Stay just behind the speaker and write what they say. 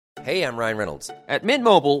Hey, I'm Ryan Reynolds. At Mint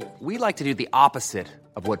Mobile, we like to do the opposite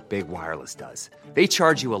of what Big Wireless does. They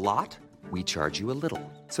charge you a lot, we charge you a little.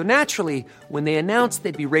 So naturally, when they announced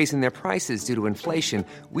they'd be raising their prices due to inflation,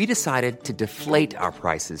 we decided to deflate our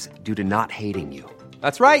prices due to not hating you.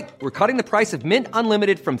 That's right. We're cutting the price of Mint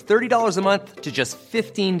Unlimited from $30 a month to just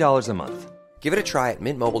 $15 a month. Give it a try at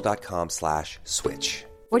mintmobile.com/switch.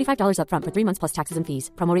 $45 up front for 3 months plus taxes and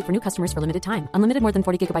fees. Promo rate for new customers for limited time. Unlimited more than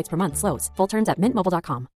 40 gigabytes per month. Slows full terms at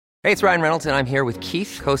mintmobile.com. Hey, it's Ryan Reynolds, and I'm here with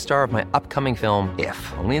Keith, co-star of my upcoming film,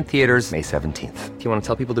 If, only in theaters May 17th. Do you want to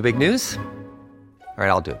tell people the big news? All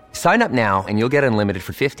right, I'll do it. Sign up now and you'll get unlimited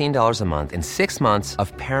for $15 a month and 6 months of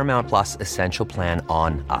Paramount Plus Essential Plan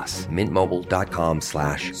on us.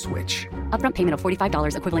 mintmobile.com/switch. Upfront payment of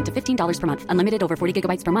 $45 equivalent to $15 per month. Unlimited over 40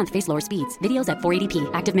 gigabytes per month. Face lower speeds. Videos at 480p.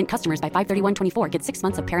 Active Mint customers by 531.24 get 6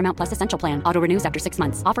 months of Paramount Plus Essential Plan. Auto renews after 6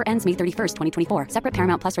 months. Offer ends May 31st, 2024. Separate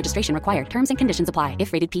Paramount Plus registration required. Terms and conditions apply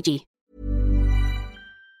if rated PG.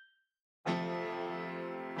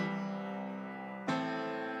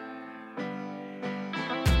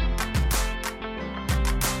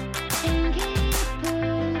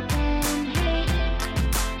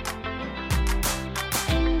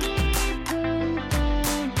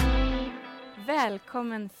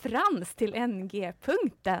 Välkommen Frans till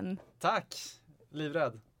NG-punkten. Tack!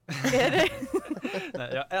 Livrädd. Är det? Nej,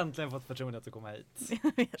 jag har äntligen fått förtroendet att komma hit.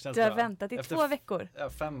 Känns Du har bra. väntat i 2 veckor. Ja,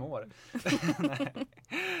 5 år. Nej.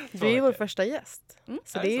 Du är ju vår första gäst.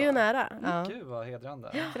 Så Är det det är så? ju nära. Ja. Gud vad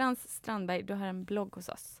hedrande. Frans Strandberg, du har en blogg hos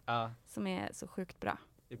oss Ja, som är så sjukt bra.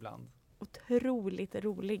 ibland. Otroligt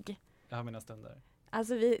rolig. Jag har mina stunder.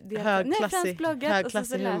 Alltså när Högklassig- Frans bloggat och så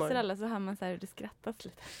högklassig läser humor. alla så hör man så här hur det skrattas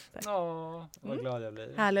lite. Åh, vad glad jag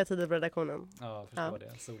blir. Härliga tider på redaktionen. Ja, jag förstår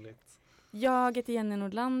det. Soligt. Jag heter Jenny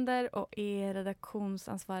Nordlander och är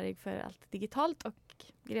redaktionsansvarig för allt digitalt. Och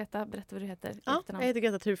Greta, berätta vad du heter. Ja, efternamn. jag heter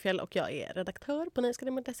Greta Turfjell och jag är redaktör på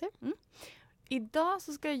Nyhetsakademien.se. Idag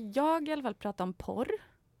så ska jag i alla fall prata om porr.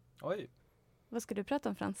 Oj, Vad ska du prata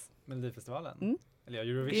om, Frans? Melodifestivalen. Mm. Eller ja, Det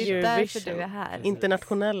Eurovision. är därför Eurovision. du är här. Precis.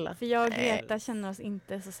 Internationella. För jag och Nej. Greta känner oss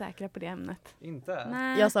inte så säkra på det ämnet. Inte?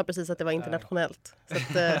 Nej. Jag sa precis att det var internationellt. Så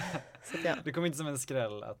att ja. Det kommer inte som en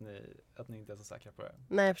skräll att ni inte är så säkra på det.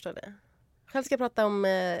 Nej, jag förstår det. Själv ska jag prata om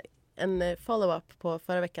en follow-up på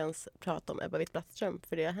förra veckans prat om Ebba Witt-Brattström.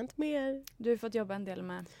 För det har hänt mer. Du har fått jobba en del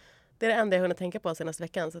med. Det är det enda jag hunnit tänka på senaste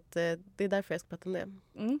veckan. Så att, det är därför jag ska prata om det.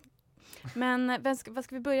 Mm. Men vad ska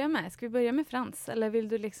vi börja med? Ska vi börja med Frans? Eller vill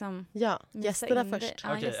du liksom... Ja, Missa gästerna in dig. först.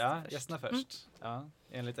 Ja, Okej, gästerna först. gästerna först. Ja,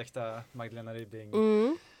 enligt äkta Magdalena Ribbing.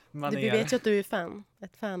 Mm. Manér. Vi vet ju att du är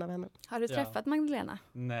ett fan av henne. Har du Ja. träffat Magdalena?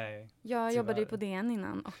 Nej, Jag jobbade ju Tyvärr. på DN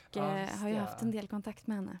innan och Ja, just har ju det. haft en del kontakt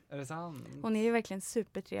med henne. är det sant? Hon är ju verkligen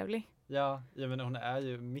supertrevlig. Ja, men hon är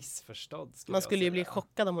ju missförstådd. Man skulle ju jag bli säga.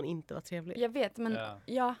 chockad om hon inte var trevlig. Jag vet, men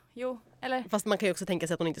eller... Fast man kan ju också tänka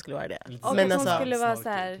sig att hon inte skulle vara det. Lite Och Men att hon alltså, skulle vara snorkig. så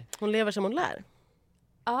här... hon lever som hon lär.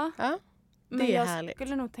 Ja, Ja, men det är jag härligt.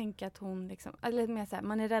 skulle nog tänka att hon liksom... Eller mer så här,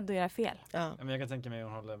 man är rädd att göra fel. Ja. Ja, men jag kan tänka mig att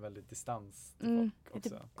hon håller väldigt distans till Jag folk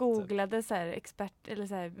typ också. googlade så här eller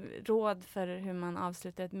så här råd för hur man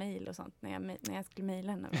avslutar ett mejl och sånt när jag skulle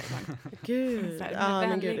mejla henne. Gud, Så här, ja med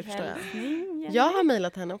men gud, vänlig det förstår jag. hälsning, Jenny. Jag har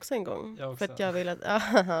mejlat henne också en gång. Jag För också. att jag ville att...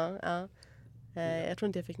 Ja. Jag tror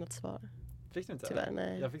inte jag fick något svar. Fick du inte? Tyvärr,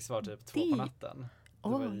 nej. Jag fick svar typ 2 på natten. Det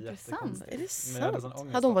var intressant. Är det Men jag hade sån sant?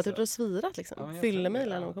 ångest Hade hon varit också. ute och svirat Ja, liksom? men jag Fyllemejl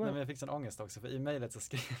tror när det. hon kom Nej, men hem? jag fick sån ångest också för i mejlet så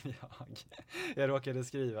skrev jag råkade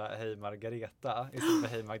skriva hej Margareta istället för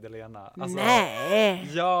hej Magdalena. Alltså, Nej!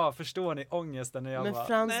 Ja, förstår ni ångesten när jag Men bara,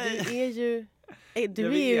 Frans, nej. du är ju... Du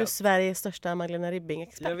Jag är ju vet. Sveriges största Magdalena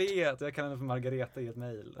Ribbing-expert. Jag vet, jag kallar henne för Margareta i ett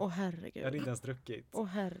mejl. Åh Jag hade herregud. inte ens druckit. Åh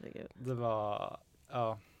herregud. Det var,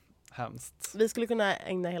 hemskt. Vi skulle kunna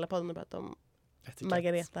ägna hela podden och prata om Etikett.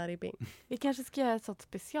 Margareta Ribbing. Vi kanske ska göra ett sånt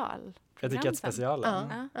special.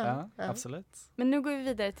 Etikettspecialen. Ja. Absolut. Men nu går vi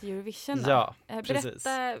vidare till Eurovision då. Ja, precis.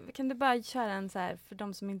 Berätta, kan du bara köra en så här för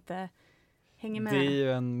de som inte hänger med? Det är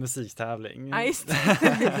ju en musiktävling. Ja, just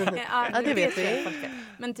det. Ja, det vet vi. folk vet.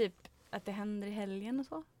 Men typ att det händer i helgen och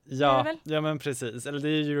så. Är det Ja, väl? ja men precis. Eller det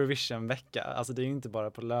är ju Eurovision-vecka. Alltså det är ju inte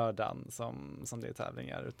bara på lördagen som det är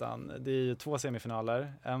tävlingar. Utan det är ju 2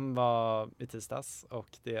 semifinaler. En var i tisdags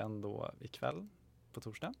och det är ändå ikväll på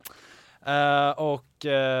torsdag. Det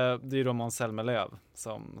är ju då Måns Zelmerlöw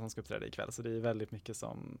som ska uppträda ikväll. Så det är väldigt mycket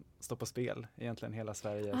som står på spel. Egentligen hela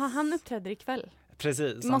Sveriges... Aha, han uppträder ikväll.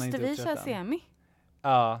 Precis. han har Måste inte vi uppträtt köra än. semi?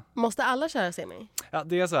 Ja. Måste alla köra semi? Ja,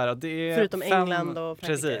 det är så här att det är Förutom England och Frankrike.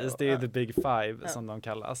 Precis, det är och, the big five som de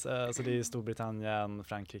kallas. Så det är Storbritannien,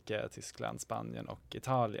 Frankrike, Tyskland, Spanien och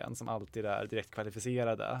Italien som alltid är direkt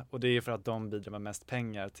kvalificerade. Och det är för att de bidrar med mest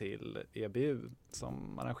pengar till EBU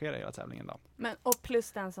som arrangerar hela tävlingen då. Och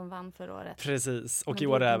plus den som vann förra året. Precis, och Men i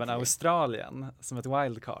det år är även inte vi. Australien som ett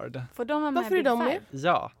wildcard. Får de vara med Varför är Big de Five? med?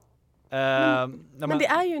 Ja. Men det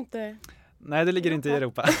är ju inte... Nej, det ligger inte i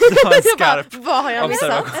Europa. Det var en skarp Vad har jag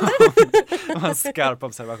missat? Det var en skarp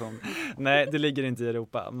observation. Nej, det ligger inte i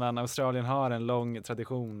Europa, men Australien har en lång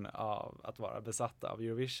tradition av att vara besatta av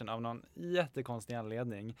Eurovision av någon jättekonstig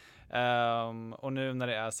anledning. Och nu när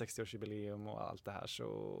det är 60-årsjubileum och allt det här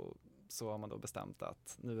så har man då bestämt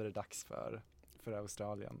att nu är det dags för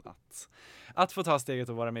Australien att få ta steget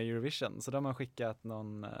och vara med i Eurovision. Så då har man skickat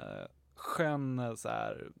någon skön så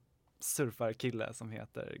här surfarkille som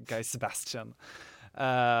heter Guy Sebastian.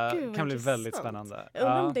 Kan bli väldigt spännande. Jag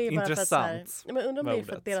undrar om det är bara för att så här, intressant. men undrar om det är för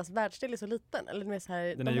ordet. att deras världsdel är så liten. Eller med så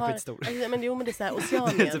här, Den är ju skitstor. Alltså, men det är så här, Det är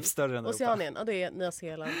Oceanien. typ större än Europa. Oceanien, och det är Nya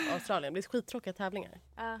Zeeland och Australien. Det blir skittråkiga tävlingar.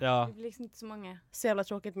 Ja. Det blir liksom inte så många. Så jävla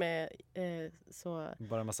tråkigt med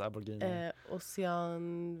Bara en massa aboriginer.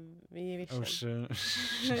 Ocean Vision.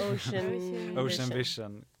 Ocean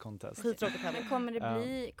Vision Contest. Skittråkigt tävling.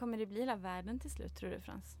 Men kommer det bli hela världen till slut, tror du,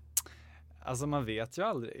 Frans? Alltså man vet ju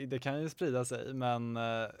aldrig, det kan ju sprida sig, men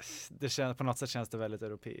på något sätt känns det väldigt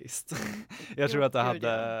europeiskt. Jag tror att det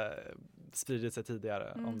hade spridit sig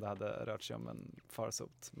tidigare om det hade rört sig om en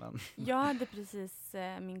farsot. Men Jag hade precis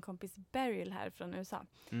min kompis Beryl här från USA.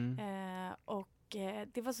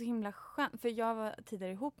 Det var så himla skönt, för jag var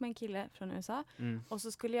tidigare ihop med en kille från USA och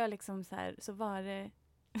så skulle jag liksom så här, så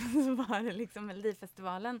var det liksom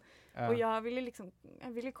Melodifestivalen och jag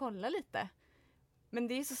ville kolla lite. Men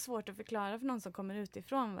det är så svårt att förklara för någon som kommer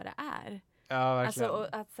utifrån vad det är. Ja, verkligen. Alltså,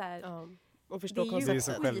 och att så här, och förstå det är ju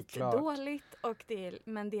så självklart. skitdåligt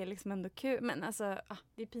men det är liksom ändå kul. Men alltså,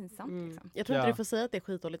 det är pinsamt liksom. Jag tror inte du får säga att det är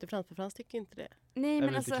skitdåligt i Frans, för Frans tycker inte det. Nej,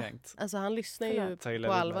 men alltså, alltså han lyssnar ju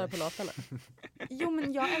på allvar på låtarna. Jo,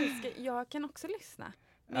 men jag kan också lyssna.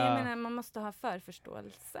 Men jag menar, man måste ha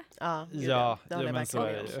förförståelse. Men så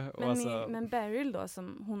är det ju. Men Beryl då,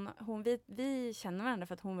 som vi känner varandra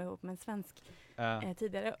för att hon var ihop med en svensk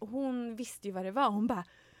tidigare. Och hon visste ju vad det var. Hon bara,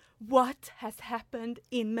 what has happened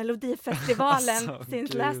in Melodifestivalen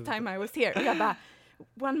since last time I was here? Och jag bara,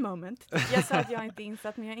 one moment. Jag sa att jag inte är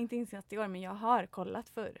insatt, men jag är inte insatt i år, men jag har kollat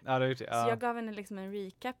förr. Ja, det är det, ja. Så jag gav henne liksom en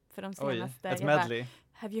recap för de senaste. Ett medley.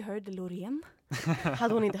 Have you heard Loreen?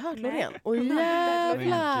 Hade hon inte hört Loreen? Oj,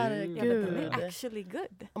 jävlar! Gud. Är actually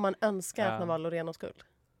good. Om man önskar att man var Loreen och skuld.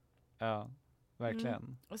 Ja,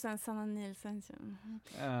 verkligen. Och sen Sanna Nielsen.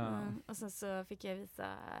 Och sen så fick jag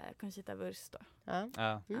visa Conchita Wurst då.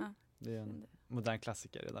 Det är en modern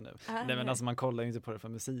klassiker redan nu. Nej, men alltså man kollar ju inte på det för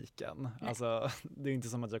musiken. Alltså, det är inte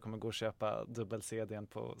som att jag kommer gå och köpa dubbel-CDn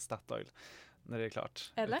på Statoil när det är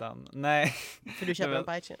klart. Eller? Nej. För du köper den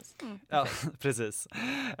på iTunes. Ja, precis.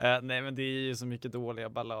 Nej, men det är ju så mycket dåliga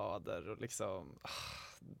ballader och liksom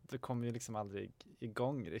det kommer ju liksom aldrig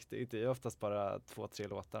igång riktigt. Det är oftast bara 2-3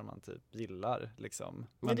 låtar man typ gillar liksom.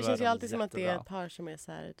 Men det känns ju alltid som att det är ett par som är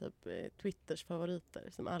så här typ Twitters favoriter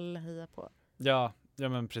som alla hejar på. Ja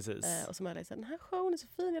men precis. Och som alla säger, den här showen är så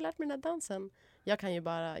fin, jag har lärt mig den här dansen. Jag kan ju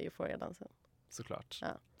bara Euphoria-dansen. Såklart. Ja.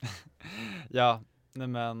 Ja, nej,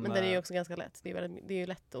 men den är ju också ganska lätt. Det är ju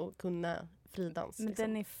lätt att kunna fridans. Men liksom.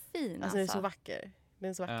 den är fin alltså. Den är så vacker. Den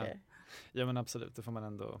är så vacker. Ja men absolut, det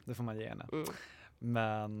får man ge henne.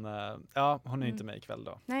 Men hon är inte med ikväll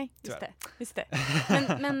då. Nej, just det.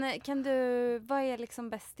 Men kan vad är liksom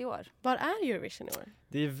bäst i år? Var är Eurovision i år?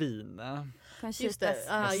 Det är Wien.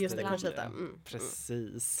 Conchita. Just det, Conchita.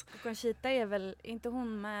 Precis. Conchita är väl inte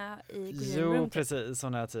hon med i Green Room? Jo, precis.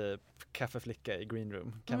 Hon är typ kaffeflicka i Green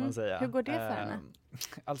Room kan man säga. Hur går det för henne?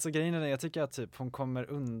 Alltså grejen är, jag tycker att typ hon kommer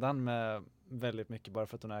undan med väldigt mycket bara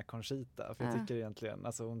för att hon är Conchita. För jag tycker egentligen,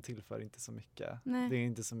 alltså hon tillför inte så mycket. Nej. Det är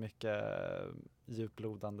inte så mycket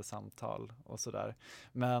djuplodande samtal och sådär.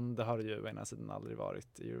 Men det har det ju å ena sidan aldrig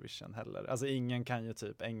varit i Eurovision heller. Alltså ingen kan ju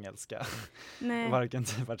typ engelska. Nej. Varken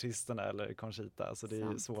typ artisterna eller Conchita. Så det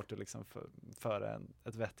är ju svårt att liksom föra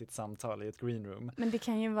ett vettigt samtal i ett green room. Men det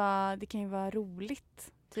kan ju vara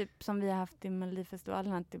roligt. Typ som vi har haft i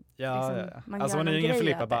Melodifestivalen. Att Alltså hon är ju ingen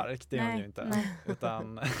Filippa Bark, det är hon ju inte.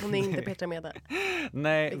 Utan hon är inte Petra Mede.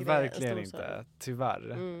 Nej, verkligen inte.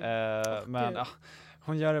 Tyvärr. Men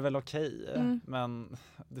hon gör det väl okej. Men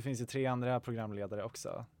det finns ju 3 andra programledare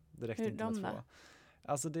också. Det räcker inte med 2.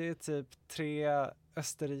 Alltså det är typ 3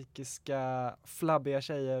 österrikiska flabbiga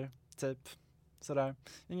tjejer typ. sådär.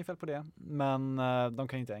 Inget fel på det. Men de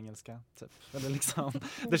kan ju inte engelska, typ. Eller liksom,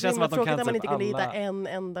 det känns som att de kan att man inte kunde alla... hitta en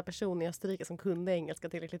enda person i Österrike som kunde engelska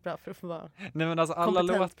tillräckligt bra för att få vara Nej, men alltså alla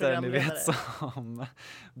kompetent låter ni programledare. vet som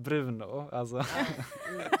Bruno. Alltså,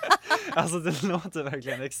 alltså det låter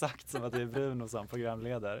verkligen exakt som att det är Bruno som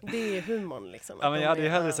programledare. Det är humorn liksom. Ja, men jag hade ju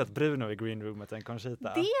hellre sett Bruno i Green Roomet än Conchita. Det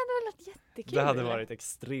hade varit jättekul. Det hade varit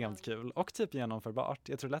extremt kul och typ genomförbart.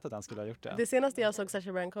 Jag tror lätt att han skulle ha gjort det. Det senaste jag såg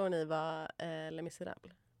Sacha Baron Cohen i var Les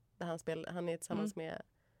Misérables. Där han är tillsammans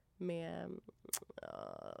med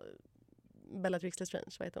Bellatrix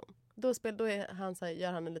Lestrange, vad heter hon? Då är han så här,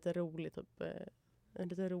 gör han en lite rolig typ en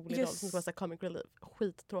lite rolig roll som ska vara så här comic relief.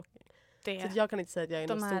 Skittråkig. Så jag kan inte säga att jag är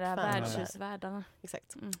någon stor fan. De här värdshusvärdarna.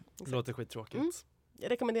 Exakt. Låter skittråkigt.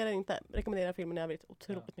 Jag rekommenderar inte. Rekommenderar filmen i övrigt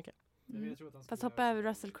otroligt mycket. Fast hoppa över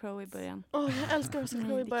Russell Crowe i början. Jag älskar Russell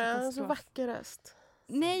Crowe i början. Så vacker röst.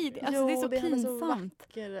 Nej, det är så pinsamt.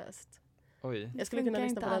 Oj. Jag skulle kunna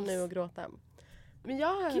lyssna på den nu och gråta. Men jag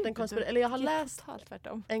har hört jag har läst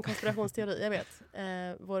en konspirationsteori, jag vet.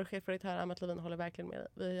 Vår chefredaktör Amat Levin håller verkligen med.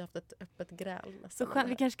 Vi har haft ett öppet gräl. Så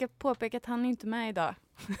vi kanske ska påpeka att han är inte med idag.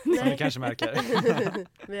 Som ni kanske märker.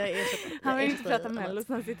 Han vill inte prata med Mello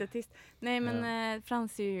så han sitter tyst. Nej, men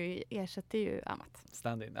Frans ersätter ju Amat.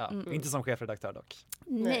 Stand-in, inte som chefredaktör dock.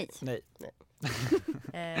 Nej. Nej,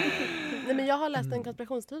 men jag har läst en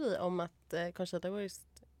konspirationsteori om att Conchita Wurst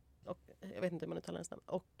och jag vet inte hur man uttalar hennes namn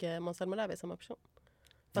och Måns Zelmerlöw är samma person.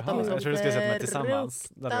 För att de är jag tror du skulle sätta mig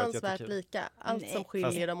tillsammans. Fruktansvärt lika. Allt som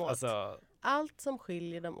skiljer dem åt. Alltså... Allt som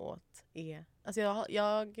skiljer dem åt är... Alltså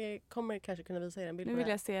jag kommer kanske kunna visa er en bild nu på vill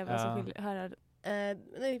det. jag se vad som skiljer.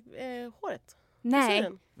 Håret.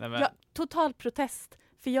 Nej, total protest.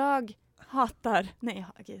 För jag hatar... Nej,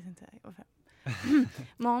 okej, inte.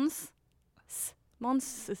 Måns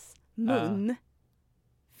mun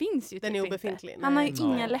finns ju den typ är obefintlig. Inte. Han har ju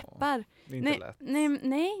inga läppar. Det är inte lätt.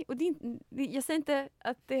 Nej, och jag säger inte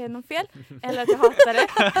att det är något fel eller att jag hatar det.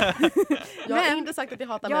 Jag har inte sagt att jag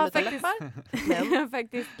hatar med lite läppar. Men jag har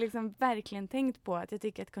faktiskt liksom verkligen tänkt på att jag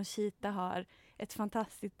tycker att Conchita har ett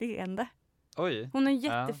fantastiskt leende. Oj. Hon har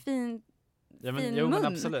jättefin fin mun. Men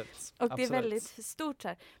absolut. Och det är väldigt stort så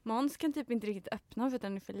här. Måns kan typ inte riktigt öppna för att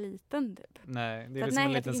den är för liten typ. Nej, det är liksom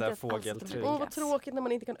en liten så här fågeltryck. Vad tråkigt när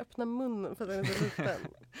man inte kan öppna munnen för att den är så liten.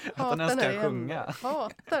 Att den ens ska sjunga.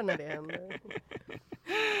 Hatar när det händer.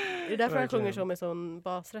 Är det därför han sjunger så med sån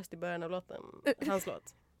basröst i början av låten? Hans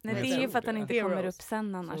låt. Nej, det är ju för att han inte kommer upp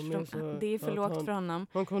sen annars. Det är för lågt för honom.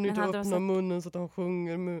 Han kan inte öppna munnen så att han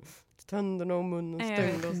sjunger med tänderna och munnen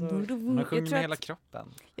stängda. Man sjunger med hela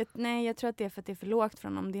kroppen. Jag tror att det är för att det är för lågt för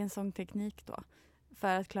honom. Det är en sångteknik då.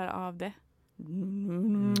 För att klara av det.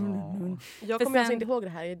 Jag kommer alltså inte ihåg det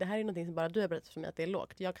här. Det här är någonting som bara du har berättat för mig att det är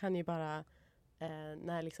lågt. Jag kan ju bara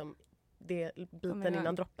när liksom det är biten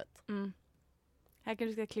innan droppet. Här kanske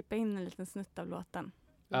du ska klippa in en liten snutt av låten.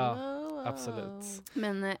 Ja, absolut.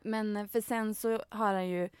 Men för sen så har han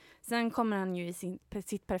ju... Sen kommer han ju i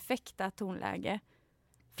sitt perfekta tonläge.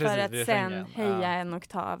 Precis, för att sen höja en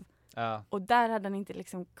oktav. Ja. Och där hade han inte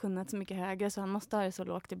liksom kunnat så mycket högre. Så han måste ha det så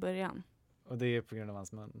lågt i början. Och det är på grund av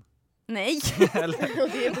hans mun. Nej! Och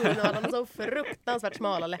det är på grund av att han har så fruktansvärt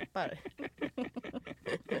smala läppar.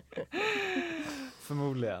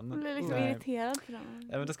 Förmodligen. Jag blir liksom irriterad på dem.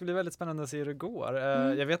 Ja, men det ska bli väldigt spännande att se hur det går.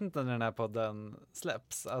 Jag vet inte när den här podden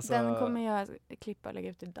släpps. Alltså... Den kommer jag klippa och lägga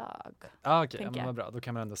ut idag. Okej, men vad bra. Då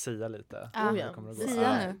kan man ändå sia lite.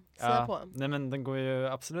 Sia nu. Sia på. Nej, men den går ju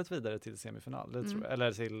absolut vidare till semifinal, det tror jag.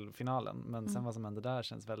 Eller till finalen. Men sen vad som händer där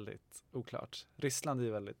känns väldigt oklart. Ryssland är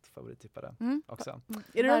ju väldigt favorittippade också.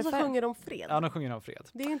 Är det någon som sjunger om fred? Ja, de sjunger om fred.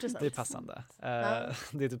 Det är intressant. Det är passande.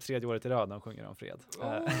 Det är typ 3:e året i rad de sjunger om fred.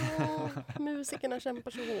 Musikerna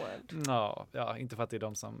kämpar så hårt. Ja, inte för att det är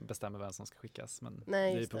de som bestämmer vem som ska skickas, men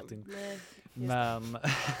nej, det är Putin. Nej,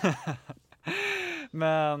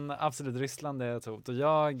 men absolut, Ryssland är ett hot. Och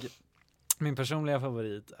min personliga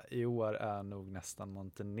favorit i år är nog nästan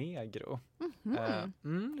Montenegro.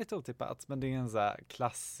 Lite otippat, men det är en så här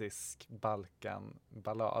klassisk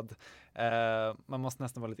Balkan-ballad. Man måste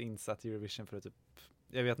nästan vara lite insatt i Eurovision för att typ,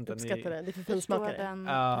 jag vet inte. Uppskatta det, det är för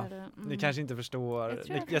finsmakare. Ni kanske inte förstår.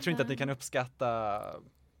 Jag tror inte att ni kan uppskatta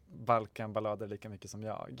Balkan-ballader lika mycket som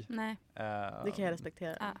jag. Nej. Det kan jag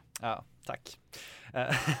respektera. Ja, tack.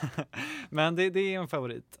 Men det är en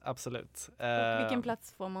favorit, absolut. Vilken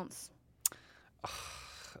plats får Måns?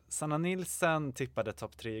 Sanna Nilsson tippade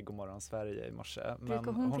topp 3 i Godmorgon Sverige i morse. Men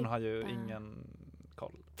hon har ju ingen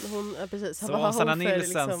koll. Precis. Så om Sanna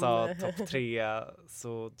Nilsson sa topp 3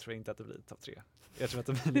 så tror jag inte att det blir topp 3. Jag tror att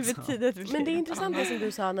det blir liksom... Men det är intressant det som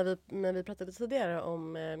du sa när vi pratade tidigare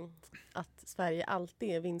om att Sverige alltid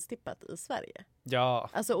är vinsttippat i Sverige. Ja.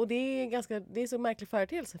 Alltså, och det är så märklig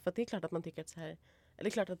företeelse, för att det är klart att man tycker att så här, eller det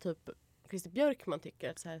är klart att typ Christer Björkman tycker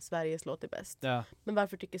att så här, Sveriges låt är bäst. Ja. Men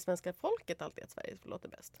varför tycker svenska folket alltid att Sveriges låt är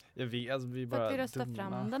bäst? Vi bara för att vi röstar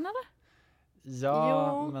fram den, eller?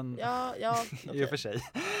 Ja, jo, men ja, i och för sig.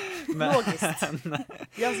 Men... Logiskt.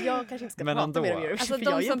 Jag kanske inte ska prata mer om Eurovision, alltså, för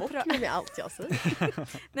jag ger bort mig med allt jag säger.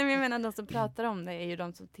 Nej, men jag menar, de som pratar om det är ju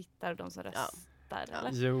de som tittar och de som röstar. Ja.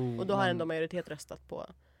 Eller? Jo, och då har ändå majoritet röstat på.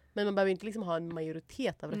 Men man behöver inte liksom ha en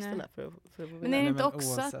majoritet av rösterna för att vinna. Men är det inte också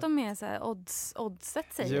oavsett... att de är så här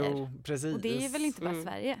oddset säger? Jo, precis. Och det är väl inte bara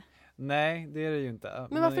Sverige? Nej, det är det ju inte.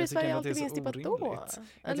 Men varför är Sverige alltid vinsttippat då?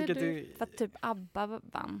 För att typ ABBA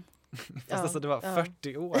vann. Fast alltså det var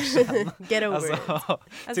 40 år sedan. Get over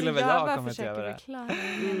it. Till och med jag kommer inte göra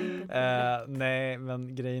det. Nej,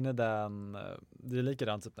 men grejen är den, det är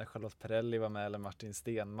likadant typ när Charlotte Perrelli var med eller Martin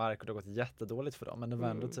Stenmark och det har gått jättedåligt för dem. Men det var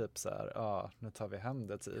ändå typ så här, nu tar vi hem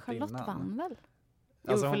det typ Charlotte innan. vann väl?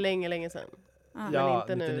 Alltså, för länge sedan. Ja,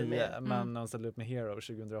 men inte 99, nu men när hon ställde upp med Hero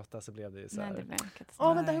 2008 så blev det ju så här.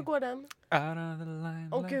 Vänta, hur går den?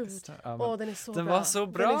 Gud. Den är så den bra. Var så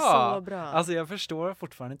bra. Den är så bra. Alltså jag förstår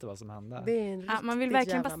fortfarande inte vad som hände. Det är en man vill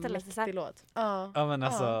verkligen bara ställa sig så här. Låt. Ja, men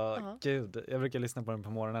alltså gud, jag brukar lyssna på den på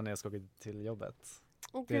morgonen när jag ska åka till jobbet.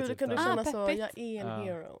 Gud, då kan du känna så, jag är en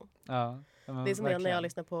hero. Ja, det är som när jag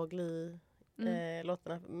lyssnar på Glee.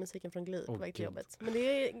 Låtarna, musiken från Glee på väg till jobbet. Men det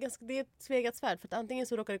är ett tvegat svärd, för att antingen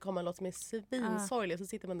så råkar det komma en låt som är svinsorglig, så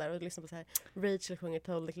sitter man där och lyssnar på så här Rachel sjunger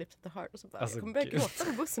Told Eclipse of the Heart och så bara, jag kommer börja gråta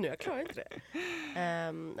på bussen nu, jag klarar inte det.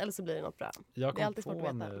 Eller så blir det något bra. Jag det är alltid kom svårt på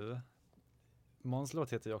att veta. Nu, Måns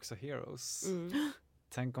låt heter ju också Heroes.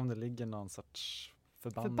 Tänk om det ligger någon sorts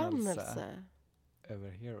förbannelse över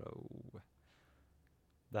Hero.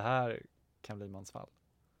 Det här kan bli Måns fall.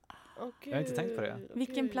 Jag har inte tänkt på det.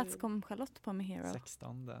 Vilken plats kom Charlotte på med Hero?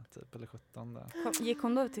 16 typ, eller 17. Gick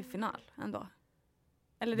hon då till final ändå?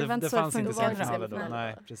 Eller det var inte det så fanns inte semifinaler då. då.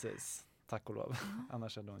 Nej, precis. Tack och lov.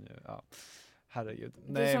 Annars hade hon ju, herregud.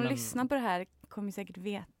 Du som lyssnar på det här kommer säkert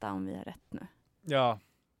veta om vi har rätt nu. Ja,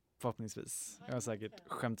 förhoppningsvis. Jag har säkert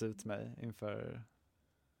skämt ut mig inför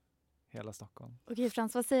hela Stockholm. Okej,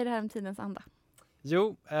 Frans, vad säger det här om tidens anda?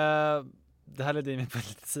 Jo, det här ledde mig på ett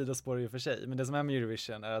litet sidospår i och för sig. Men det som är med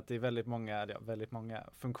Eurovision är att det är väldigt många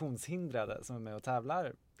funktionshindrade som är med och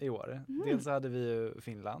tävlar i år. Dels så hade vi ju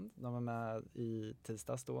Finland. De var med i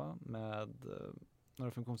tisdags då med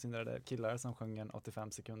några funktionshindrade killar som sjöng en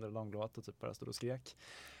 85 sekunder lång låt och typ bara stod och skrek.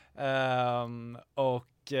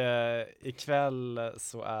 Ikväll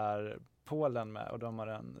så är Polen med och de har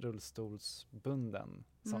en rullstolsbunden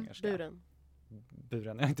sångerska.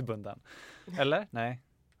 Buren, jag är inte bunden. Eller? Nej.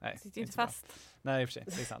 Sitter inte fast. Nej, i och för sig,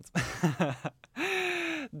 det är sant.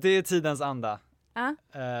 Det är tidens anda.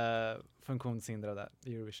 Funktionshindrade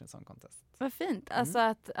Eurovision Song Contest. Vad fint. Alltså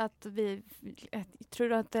att vi tror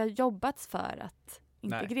du att det har jobbats för att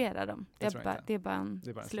integrera dem? Det är bara en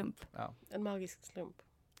slump. Ja. En magisk slump.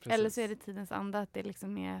 Precis. Eller så är det tidens anda att det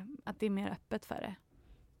liksom är mer öppet för det.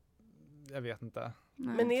 Jag vet inte.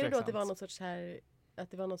 Nej. Men är det då att det var något sorts här,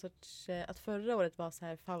 att förra året var så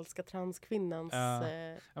här falska transkvinnans ja,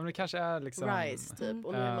 men det kanske är liksom rise typ,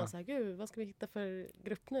 och nu är man så här, gud, vad ska vi hitta för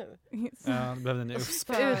grupp nu? Ja, det behövde ni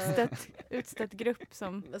utstött grupp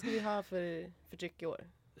som vad ska vi ha för förtryck i år?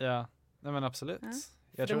 Ja, nej men absolut.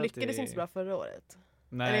 Jag tror de lyckades inte så bra förra året.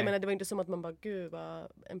 Nej. Eller jag menar, det var inte som att man bara, gud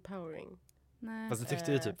vad empowering. Nej. Fast det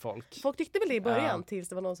tyckte ju typ folk. Folk tyckte väl det i början tills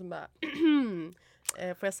det var någon som bara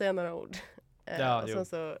får jag säga några ord? Och sen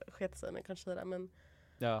så sket sig med kanske det, men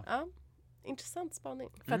ja, intressant spaning.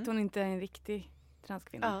 För att hon inte är en riktig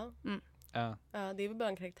transkvinna. Ja, det är väl bara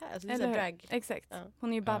en karaktär. Alltså, det är så drag. Exakt. Ja. Hon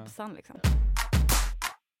är ju Babsan liksom.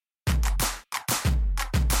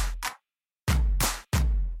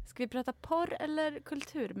 Ska vi prata porr eller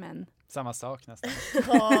kulturmän? Samma sak nästan.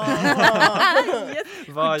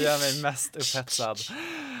 Vad gör mig mest upphetsad?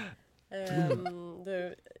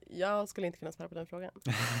 Jag skulle inte kunna svara på den frågan.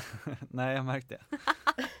 Nej, jag märkte det.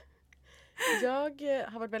 Jag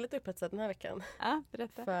har varit väldigt upphetsad den här veckan. Ja,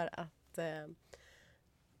 berätta. För att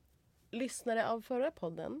lyssnare av förra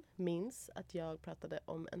podden minns att jag pratade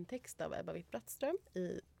om en text av Ebba Witt-Brattström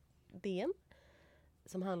i DN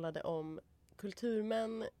som handlade om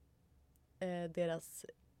kulturmän, deras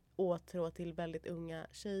åtrå till väldigt unga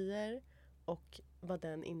tjejer och vad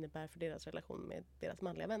den innebär för deras relation med deras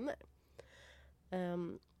manliga vänner.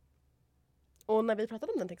 Och när vi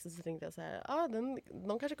pratade om den texten så tänkte jag så här,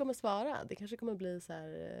 de kanske kommer svara. Det kanske kommer bli så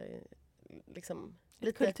här liksom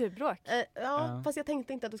Ett kulturbråk. Fast jag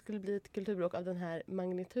tänkte inte att det skulle bli ett kulturbråk av den här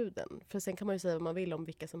magnituden. För sen kan man ju säga vad man vill om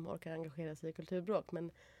vilka som orkar engagera sig i kulturbråk.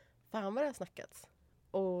 Men fan vad det har snackats.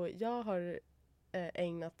 Och jag har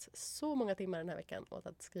ägnat så många timmar den här veckan åt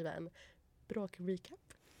att skriva en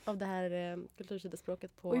bråk-recap av det här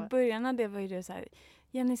kultursidespråket på... Och i början av det var ju det så här,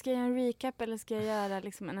 Jenny, ska jag göra en recap eller ska jag göra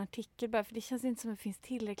liksom en artikel bara? För det känns inte som att det finns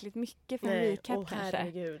tillräckligt mycket för en recap kanske.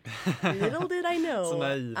 Herregud. Little did I know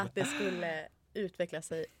att det skulle utveckla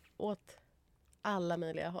sig åt alla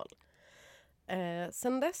möjliga håll.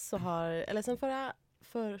 Sen dess så har, sen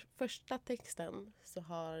första texten så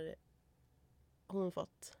har hon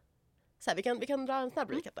fått, så här, vi kan dra en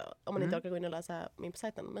snabb recap då, om man inte orkar gå in och läsa min på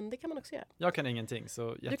sajten, men det kan man också göra. Jag kan ingenting, så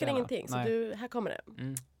jättegärna. Du kan ingenting, så här kommer det.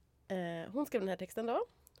 Hon skrev den här texten då.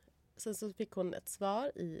 Sen så fick hon ett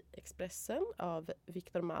svar i Expressen av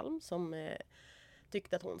Viktor Malm som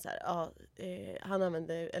tyckte att hon så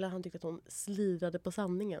här, han tyckte att hon slirade på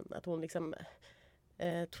sanningen, att hon liksom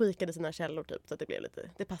tweakade sina källor typ, så att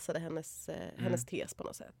det passade hennes tes på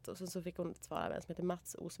något sätt. Och sen så fick hon ett svar av en som heter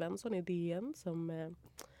Mats O. Svensson i DN som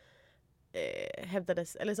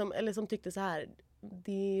hävdades, eller som tyckte så här: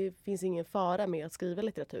 det finns ingen fara med att skriva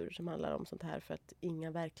litteratur som handlar om sånt här för att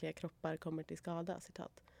inga verkliga kroppar kommer till skada,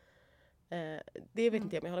 citat. Det vet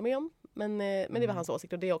inte jag om jag håller med om, men det var hans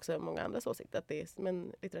åsikt, och det är också många andras åsikt, att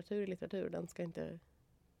men litteratur är litteratur, den ska inte...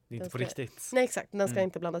 Det är inte på riktigt. Nej, exakt, den ska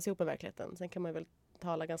inte blandas ihop med verkligheten. Sen kan man väl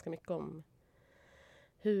tala ganska mycket om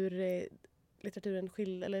hur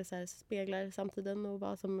litteraturen så här, speglar samtiden och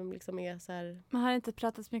vad som liksom är så här... Man har inte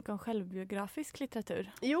pratat så mycket om självbiografisk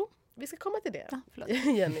litteratur. Jo, vi ska komma till det. Ja,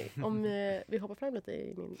 Jenny, om vi hoppar fram lite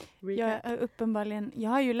i min recap. Jag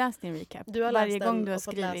har ju läst din recap. Du har varje läst gång den du har och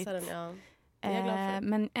fått skrivit. läsa den, ja. Jag är glad för.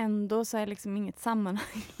 Men ändå så är liksom inget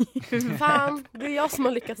sammanhang. Fan, det är jag som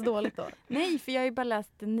har lyckats dåligt då. Nej, för jag har ju bara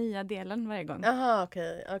läst den nya delen varje gång. Jaha,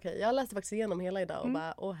 okej. Jag läste faktiskt igenom hela idag och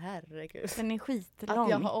bara, herregud. Den är skitlång. Att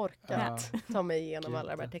jag har orkat ta mig igenom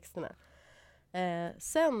alla de här texterna.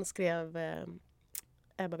 Sen skrev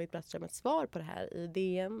Ebba Witt-Brattström ett svar på det här i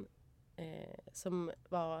DN som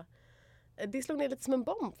var... Det slog ner lite som en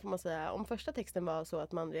bomb, får man säga. Om första texten var så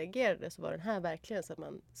att man reagerade, så var den här verkligen så att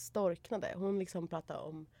man storknade. Hon liksom pratade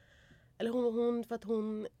om... Eller hon för att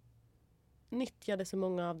hon nyttjade så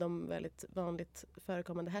många av de väldigt vanligt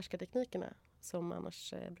förekommande härskarteknikerna som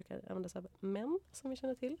annars brukar användas av män, som vi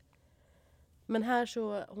känner till. Men här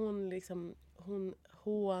så hon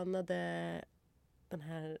hånade den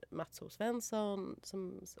här Mats O. Svensson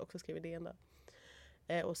som också skrev idén då.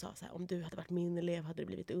 Och sa så här: om du hade varit min elev hade du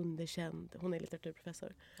blivit underkänd. Hon är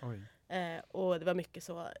litteraturprofessor. Oj. Och det var mycket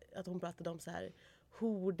så att hon pratade om så här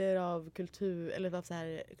horder av kultur, eller av så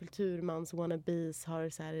här kulturmans wannabes har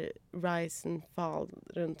så här rise and fall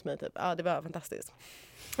runt mig typ. Ja, det var fantastiskt.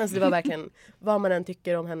 Alltså det var verkligen, vad man än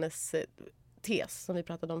tycker om hennes tes som vi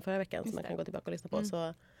pratade om förra veckan, som man kan gå tillbaka och lyssna på,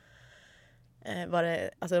 så var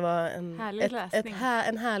det, alltså det var en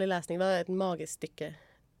härlig läsning. Det var ett magiskt stycke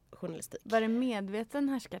journalistik. Var det medveten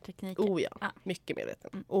härskarteknik? Oh ja, mycket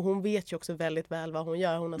medveten. Och hon vet ju också väldigt väl vad hon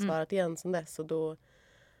gör. Hon har svarat igen som dess. Eller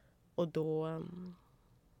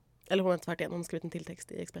hon har inte svarat igen, hon har skrivit en till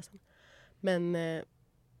text i Expressen. Men det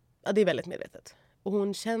är väldigt medvetet. Och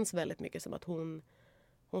hon känns väldigt mycket som att hon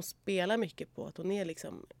spelar mycket på att hon är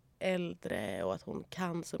liksom äldre och att hon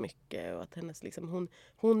kan så mycket och att hennes liksom,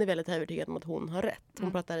 hon är väldigt övertygad om att hon har rätt.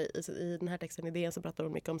 Hon pratar i den här texten i DN så pratar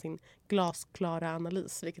hon mycket om sin glasklara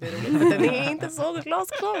analys, vilket är roligt, för den är inte så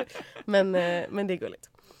glasklar. Men det är gulligt.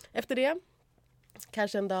 Efter det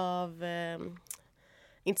kanske en dag av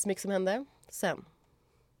inte så mycket som hände. Sen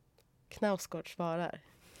Knausgård svarar.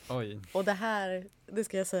 Oj. Och det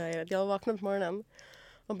ska jag säga, att jag har vaknat på morgonen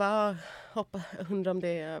och bara undrar om det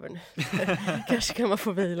är över nu. Kanske kan man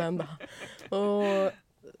få vila en dag. Och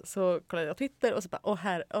så kollade jag Twitter och så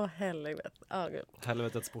bara, helvete. Gud.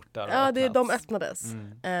 Helvetets portar. Ja, de öppnades.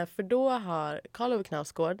 För då har Karl Ove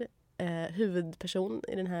Knausgård, huvudperson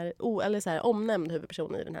i den här, eller så här, omnämnd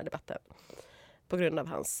huvudperson i den här debatten. På grund av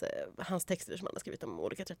hans texter som han har skrivit om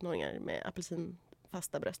olika 13-åringar med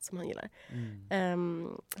apelsinfasta bröst som han gillar.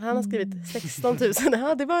 Han har skrivit 16 000.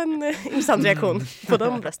 Ja, det var en intressant reaktion på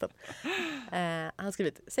de brösten. Han har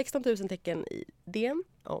skrivit 16 000 tecken i DN.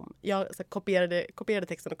 Jag kopierade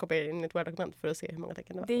texten och kopierade in i ett Word-dokument för att se hur många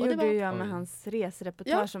tecken det var. Det gjorde jag med hans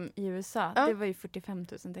resereportage i USA. Ja. Det var ju 45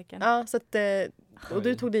 000 tecken. Ja, så att, och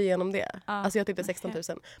du tog dig igenom det. Ja. Alltså jag tyckte 16 000.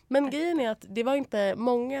 Men grejen är att det var inte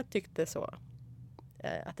många tyckte så.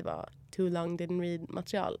 Att det var too long didn't read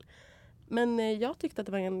material. Men jag tyckte att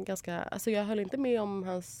det var en ganska... Alltså jag höll inte med om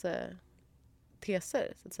hans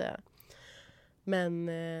teser, så att säga. Men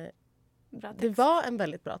det var en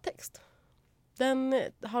väldigt bra text. den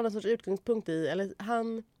har en sorts utgångspunkt i,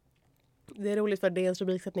 det är roligt för DNs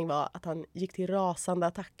rubriksättning var att han gick till rasande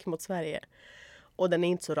attack mot Sverige. Och den är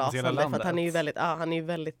inte så rasande för att han är ju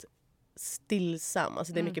väldigt stillsam.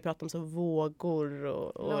 Alltså det är mycket prat om så vågor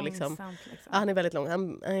och liksom. Han är väldigt lång.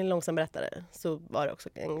 Han är en långsam berättare. Så var det också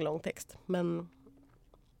en lång text. Men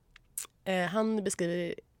han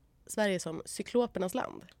beskriver Sverige som cyklopernas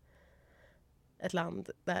land. Ett land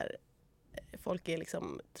där folk är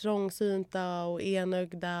liksom trångsynta och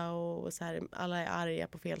enögda och så här, alla är arga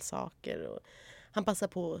på fel saker. Och han passar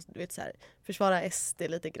på att försvara SD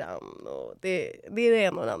lite grann. Och det är det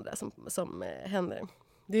ena och det andra som händer.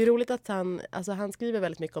 Det är roligt att han skriver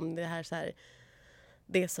väldigt mycket om det här, så här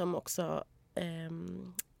det som också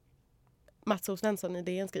Mats O. Svensson i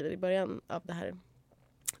DN skriver i början av det här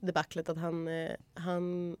debaclet, att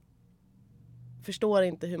han förstår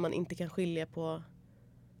inte hur man inte kan skilja på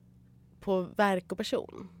verk och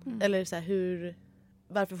person. Eller så här,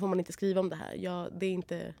 varför får man inte skriva om det här? Ja, det är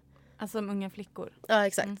inte... Alltså om unga flickor. Ja,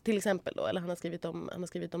 exakt. Till exempel då. Eller han har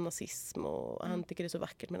skrivit om nazism och han tycker det är så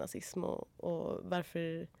vackert med nazism och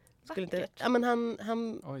varför skulle inte... Ja, men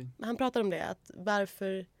han pratar om det, att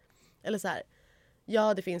varför... Eller så här,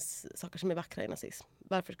 ja, det finns saker som är vackra i nazism.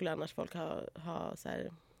 Varför skulle annars folk ha så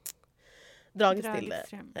här dragits till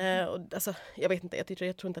det? Och alltså, jag vet inte,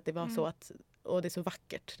 jag tror inte att det var så att... Och det är så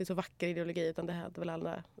vackert. Det är så vacker ideologi, utan det hade väl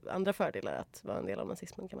andra fördelar att vara en del av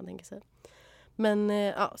nazismen, kan man tänka sig. Men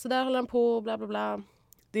ja, så där håller han på och bla bla bla.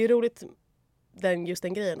 Det är roligt just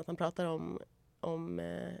den grejen att han pratar om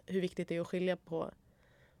hur viktigt det är att skilja på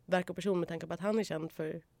verk och person, med tanke på att han är känd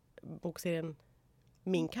för bokserien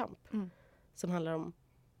Min kamp som handlar om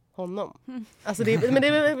honom. Alltså men det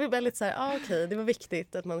är väldigt så här, okej, det var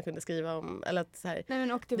viktigt att man kunde skriva om, eller att så här,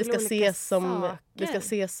 det ska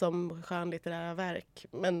ses som skönlitterära verk,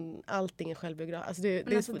 men allting är självbiografiskt. Alltså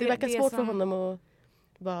det verkar svårt för honom att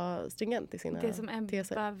vara stringent i sina teser. Det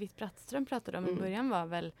som Ebba Witt-Brattström pratade om i början var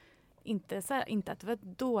väl inte att det var ett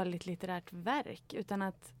dåligt litterärt verk, utan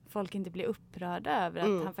att folk inte blev upprörda över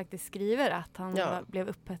att han faktiskt skriver att han blev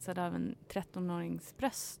upphetsad av en 13-årings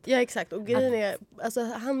bröst. Ja, exakt. Och grejen är, alltså,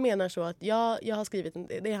 han menar så att jag har skrivit,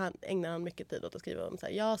 ägnar han mycket tid åt att skriva om. Så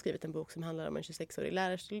här, jag har skrivit en bok som handlar om en 26-årig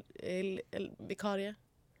lärarvikarie.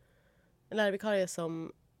 En lärarvikarie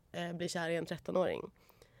som blir kär i en 13-åring.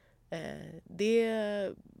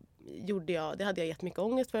 Det hade jag jättemycket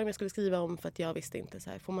ångest för om jag skulle skriva om, för att jag visste inte så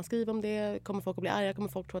här, får man skriva om det? Kommer folk att bli arga? Kommer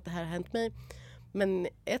folk tro att det här har hänt mig? Men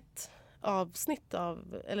ett avsnitt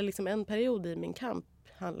eller liksom en period i Min kamp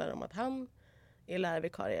handlar om att han är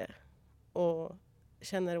lärarvikarie och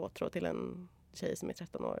känner åtrå till en tjej som är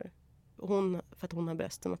 13 år. För att hon har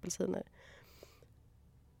bröst som apelsiner.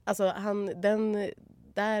 Alltså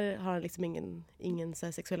där har han liksom ingen så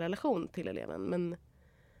här sexuell relation till eleven, men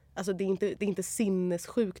alltså det är inte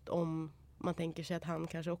sinnessjukt om man tänker sig att han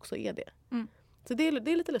kanske också är det. Så det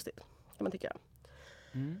är lite lustigt, kan man tycka.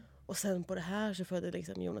 Och sen på det här så följde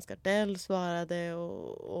liksom Jonas Gardell svarade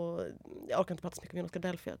och jag orkar inte prata så mycket om Jonas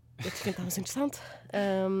Gardell, för jag tycker inte han är så intressant.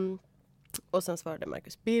 Och sen svarade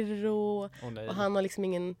Marcus Birro och han har liksom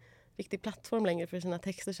ingen riktig plattform längre för sina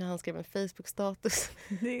texter, så han skrev en Facebook-status.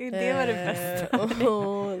 Det var det bästa.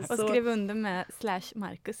 Och skrev under med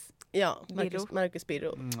 /Marcus. Ja, Marcus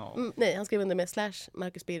Birro. Nej, han skrev under med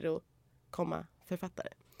 /Marcus Birro, författare.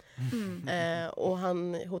 Och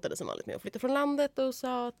han hotade som vanligt med att flytta från landet och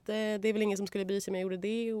sa att det är väl ingen som skulle bry sig om jag gjorde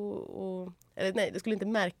det. Eller nej, det skulle inte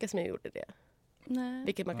märkas om jag gjorde det. Nej.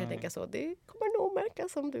 Vilket man kan tänka så, det kommer nog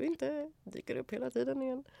märkas om du inte dyker upp hela tiden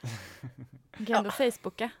igen. Du kan ändå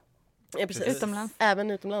Facebooka. Ja, precis. Utomlands.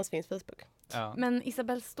 Även utomlands finns Facebook. Ja. Men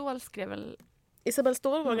Isabelle Ståhl skrev väl... Isabelle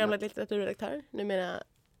Ståhl, vår gamla litteraturredaktör, numera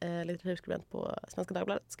litteraturskribent på Svenska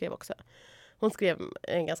Dagbladet, skrev också. Hon skrev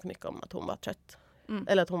ganska mycket om att hon var trött.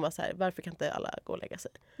 Eller att hon var så här, varför kan inte alla gå och lägga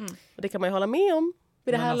sig? Och det kan man ju hålla med om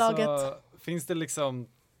vid det här laget. Finns det liksom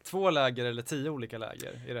 2 läger eller 10 olika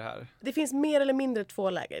läger i det här? Det finns mer eller mindre 2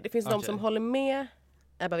 läger. Det finns de som håller med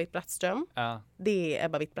Ebba Witt-Brattström. Det är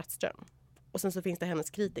Ebba Witt-Brattström. Och sen så finns det hennes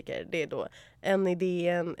kritiker. Det är då en i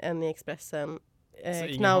DN, en i Expressen, så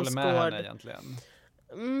ingen håller med henne egentligen?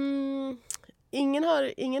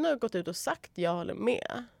 Ingen har gått ut och sagt jag håller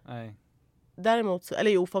med. Nej. Däremot så,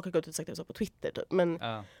 eller jo, folk har gått ut och sagt det så på Twitter typ. Men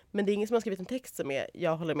det är ingen som har skrivit en text som är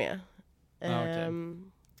jag håller med.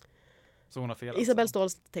 Så hon har fel. Isabelle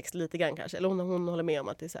Ståhls text lite grann kanske. Eller hon håller med om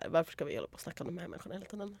att det är så här, varför ska vi hålla på och snacka om de här människorna hela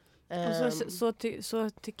tiden? Så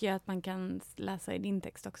tycker jag att man kan läsa i din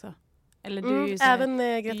text också. Eller du är ju även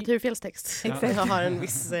Greta Thurfjells text. Exakt. Jag har en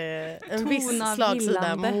viss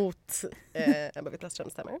slagsida mot Ebba Witt-Brattström,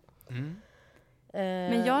 stämmer.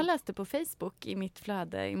 Men jag läste på Facebook i mitt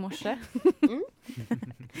flöde i morse.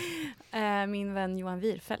 Min vän Johan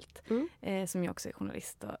Wirfeldt, som ju också är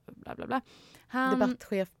journalist och bla bla bla.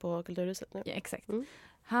 Debattchef på Kulturhuset nu. Ja, exakt.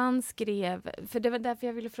 Han skrev, för det var därför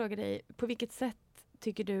jag ville fråga dig, på vilket sätt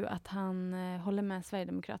tycker du att han håller med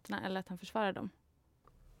Sverigedemokraterna eller att han försvarar dem?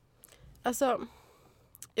 Alltså,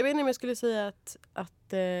 jag vet inte om jag skulle säga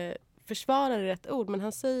att försvara är rätt ord, men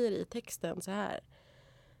han säger i texten så här.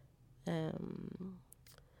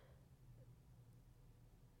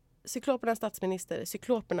 Cyklopernas statsminister,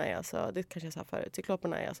 cykloperna är alltså, det kanske jag sa förut,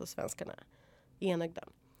 cykloperna är alltså svenskarna, enögda.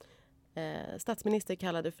 Statsminister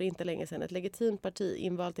kallade för inte länge sedan ett legitimt parti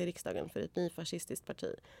invalt i riksdagen för ett nyfascistiskt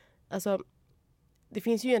parti. Alltså, det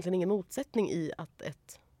finns ju egentligen ingen motsättning i att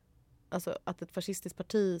ett fascistiskt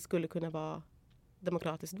parti skulle kunna vara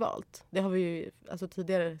demokratiskt valt. Det har vi ju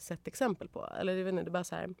tidigare sett exempel på. Eller jag vet inte, det är bara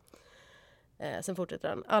så här. Sen fortsätter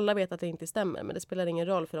han. Alla vet att det inte stämmer, men det spelar ingen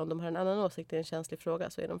roll, för om de har en annan åsikt i en känslig fråga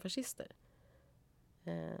så är de fascister.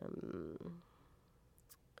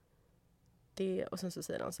 Och sen så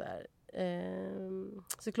säger han så här.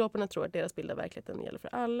 Cykloperna tror att deras bild av verkligheten gäller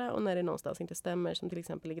för alla, och när det någonstans inte stämmer, som till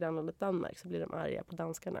exempel i grannlandet Danmark, så blir de arga på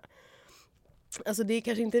danskarna. Alltså det är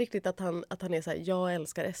kanske inte riktigt att han är så här, jag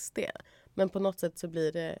älskar SD, men på något sätt så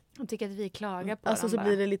blir det... Jag tycker att vi klagar på alltså dem så bara.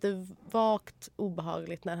 blir det lite vagt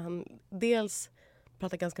obehagligt när han dels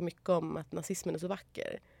pratar ganska mycket om att nazismen är så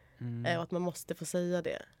vacker och att man måste få säga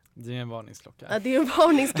det. Det är en varningsklocka. Ja, det är en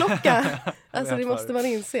varningsklocka. Alltså det måste man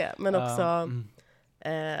inse. Men också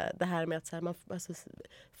det här med att så här,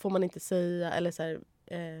 får man inte säga, eller så här,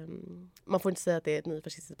 man får inte säga att det är ett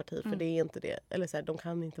nyfascistiskt parti, för det är inte det. Eller så här, de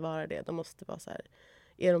kan inte vara det. De måste vara så här,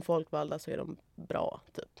 är de folkvalda så är de bra,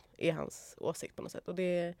 typ. Är hans åsikt på något sätt. Och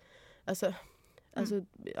det är,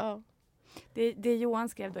 ja. Det Johan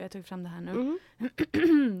skrev då, jag tog fram det här nu.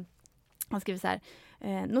 Han skriver så här.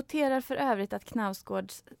 Noterar för övrigt att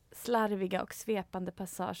Knausgårds slarviga och svepande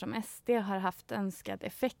passage om SD har haft önskad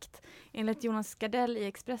effekt. Enligt Jonas Gardell i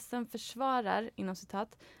Expressen försvarar, inom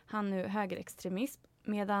citat, han nu högerextremism,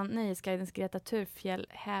 medan Nöjesguidens Greta Thurfjell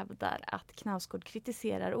hävdar att Knausgård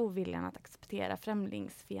kritiserar oviljan att acceptera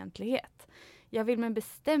främlingsfientlighet. Jag vill med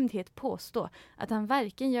bestämdhet påstå att han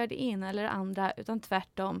varken gör det ena eller det andra, utan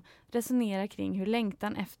tvärtom resonerar kring hur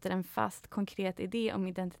längtan efter en fast, konkret idé om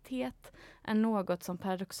identitet är något som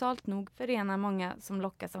paradoxalt nog förenar många som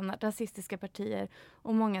lockas av rasistiska partier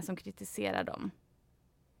och många som kritiserar dem.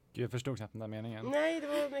 Gud, jag förstod knappt den där meningen. Nej, det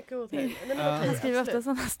var mycket otäckt. Han skriver ofta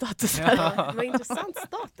sådana statusar. Ja, det var intressant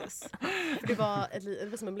status. Det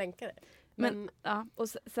var som en blänkare. Men ja, och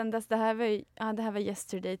sen dess, det här var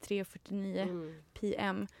yesterday 3:49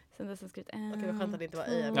 PM. Sen dess har jag skrivit Okej, vad skönt att det inte var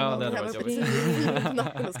AM. Ja, det var jobbigt.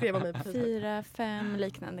 Natten och skrev mig 4-5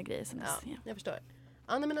 liknande grejer sen dess. Ja, jag förstår.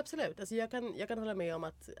 Ja, nej, men absolut. Alltså, jag kan hålla med om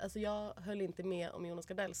att jag höll inte med om Jonas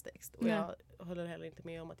Gardells text. Och jag håller heller inte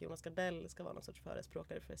med om att Jonas Gardell ska vara någon sorts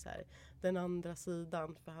förespråkare för så här, den andra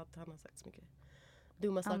sidan. För att han har sagt så mycket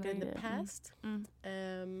dumma saker in the past.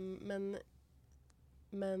 Men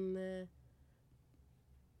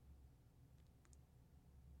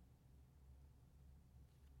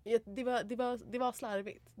det var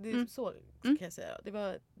slarvigt. Så kan jag säga.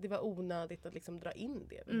 Det var onödigt att liksom dra in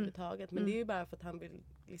det överhuvudtaget. Men det är ju bara för att han vill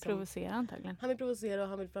liksom, provocera antagligen. Han vill provocera, och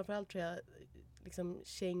han vill framförallt, tror jag, liksom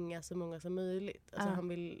känga så många som möjligt. Alltså han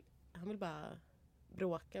vill bara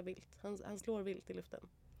bråka vilt. Han slår vilt i luften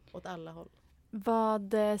åt alla håll.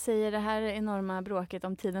 Vad säger det här enorma bråket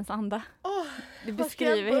om tidens anda? Det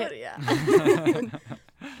beskriver börja.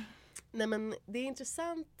 Nej, men det är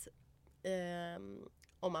intressant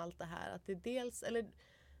om allt det här, att det dels, eller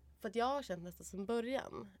för att jag har känt nästan som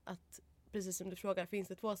början att, precis som du frågar, finns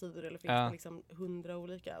det 2 sidor eller finns det liksom 100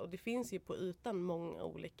 olika? Och det finns ju på ytan många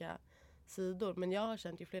olika sidor, men jag har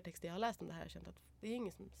känt, ju fler texter jag har läst om det här, har känt att det är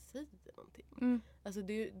ingen som säger någonting. Alltså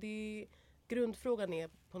grundfrågan är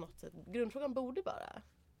på något sätt, grundfrågan borde vara,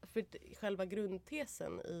 för själva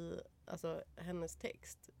grundtesen i hennes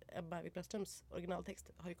text, Ebba Witt-Brattströms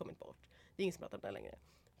originaltext, har ju kommit bort. Det är ingen som pratar om det längre.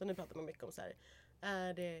 Så nu pratar man mycket om så här,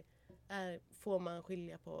 får man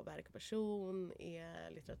skilja på verk och person?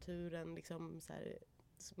 Är litteraturen liksom så här,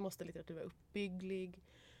 måste litteratur vara uppbygglig?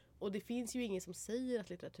 Och det finns ju ingen som säger att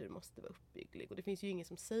litteratur måste vara uppbygglig. Och det finns ju ingen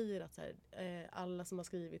som säger att så här, alla som har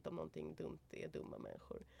skrivit om någonting dumt är dumma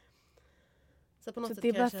människor. Så, på något sätt det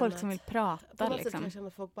är bara folk som vill prata. På något liksom. sätt kan jag känna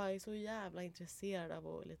att folk bara är så jävla intresserade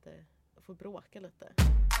av att få bråka lite.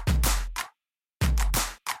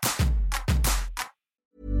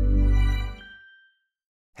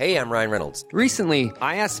 Hey, I'm Ryan Reynolds. Recently,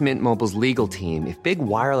 I asked Mint Mobile's legal team if big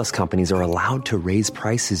wireless companies are allowed to raise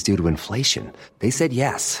prices due to inflation. They said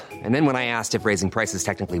yes. And then when I asked if raising prices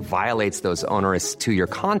technically violates those onerous 2-year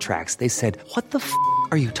contracts, they said, "What the f***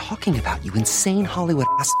 are you talking about, you insane Hollywood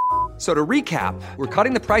ass?" So to recap, we're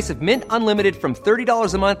cutting the price of Mint Unlimited from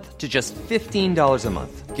 $30 a month to just $15 a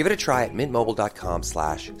month. Give it a try at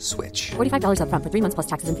mintmobile.com/switch. $45 up front for 3 months plus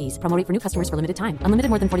taxes and fees. Promo rate for new customers for limited time. Unlimited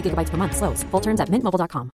more than 40 gigabytes per month. Slows full terms at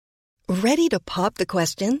mintmobile.com. Ready to pop the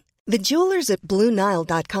question? The jewelers at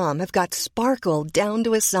BlueNile.com have got sparkle down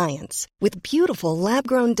to a science with beautiful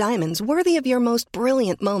lab-grown diamonds worthy of your most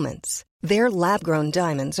brilliant moments. Their lab-grown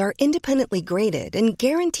diamonds are independently graded and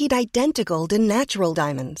guaranteed identical to natural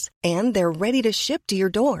diamonds, and they're ready to ship to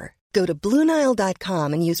your door. Go to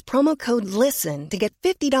BlueNile.com and use promo code LISTEN to get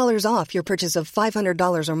 $50 off your purchase of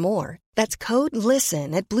 $500 or more. That's code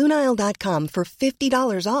LISTEN at BlueNile.com for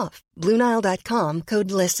 $50 off. BlueNile.com,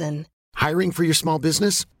 code LISTEN. Hiring for your small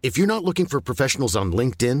business? If you're not looking for professionals on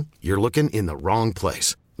LinkedIn, you're looking in the wrong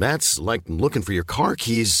place. That's like looking for your car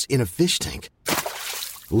keys in a fish tank.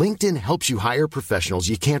 LinkedIn helps you hire professionals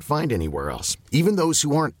you can't find anywhere else, even those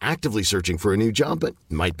who aren't actively searching for a new job but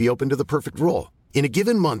might be open to the perfect role. In a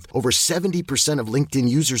given month, over 70% of LinkedIn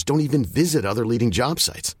users don't even visit other leading job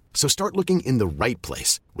sites. So start looking in the right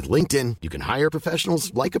place. With LinkedIn, you can hire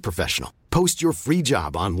professionals like a professional. Post your free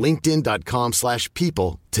job on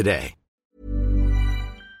linkedin.com/people today.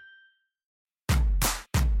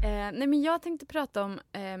 Nej, men jag tänkte prata om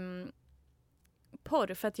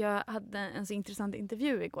porr, för att jag hade en så intressant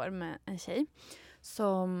intervju igår med en tjej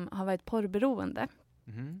som har varit porrberoende.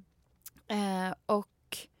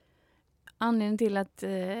 Och anledningen till att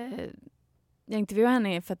jag intervjuar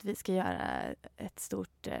henne är för att vi ska göra ett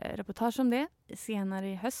stort reportage om det. Senare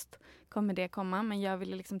i höst kommer det komma, men jag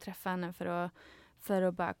ville liksom träffa henne för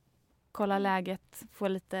att bara kolla läget, få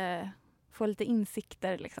lite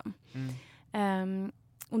insikter liksom.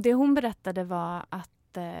 Och det hon berättade var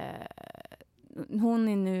att hon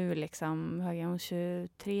är nu liksom, hon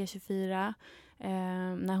 23-24.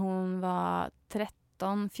 När hon var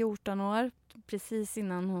 13-14 år, precis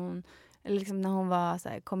innan hon, eller liksom när hon var så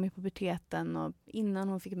här, kom i puberteten och innan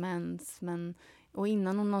hon fick mens, och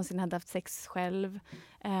innan hon någonsin hade haft sex själv.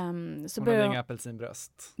 Så hon hade inga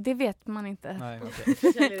apelsinbröst. Det vet man inte. Nej, okej.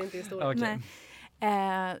 Förtäljer inte historien. Okay.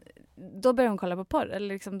 Då började hon kolla på porr,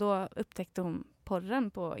 eller liksom då upptäckte hon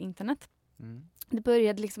porren på internet. Det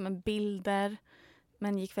började liksom med bilder,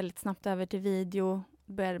 men gick väldigt snabbt över till video.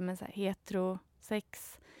 Började med så här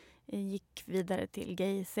heterosex, gick vidare till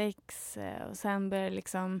gaysex, och sen började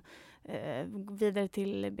liksom vidare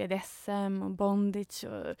till BDSM och bondage,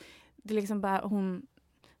 och det liksom bara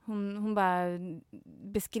hon bara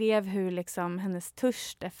beskrev hur liksom hennes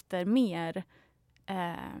törst efter mer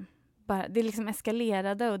bara, det liksom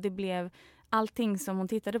eskalerade, och det blev allting som hon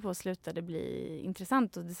tittade på slutade bli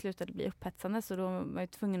intressant, och det slutade bli upphetsande, så då var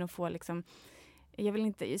jag tvungen att få liksom, jag vill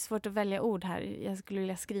inte, det är svårt att välja ord här, jag skulle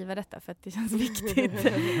vilja skriva detta för att det känns viktigt.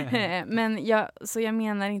 Men jag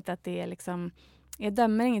menar inte att det är liksom, jag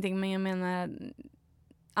dömer ingenting, men jag menar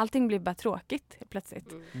allting blir bara tråkigt helt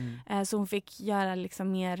plötsligt. Så hon fick göra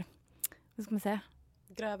liksom mer, vad ska man säga?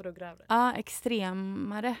 Grövre och grövre. Ja,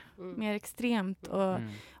 extremare. Mer extremt.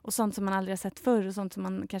 Och sånt som man aldrig har sett förr. Och sånt som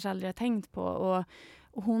man kanske aldrig har tänkt på. Och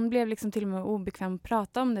hon blev liksom till och med obekväm att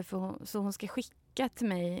prata om det. Så hon ska skicka till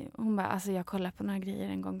mig. Hon bara, alltså jag kollar på några grejer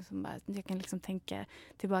en gång som bara, jag kan liksom tänka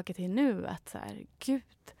tillbaka till nu. Att så här,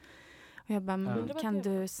 gud. Och jag bara, men kan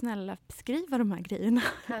du snälla beskriva de här grejerna?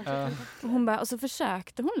 Och hon bara, och så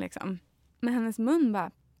försökte hon liksom. Med hennes mun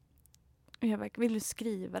bara. Och jag bara, vill du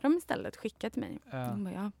skriva dem istället? Skicka till mig. Hon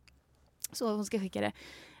bara, ja. Så hon ska skicka det.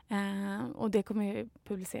 Och det kommer ju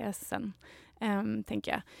publiceras sen.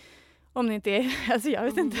 Tänker jag. Om det inte är, alltså jag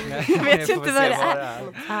vet inte. Jag vet inte vad det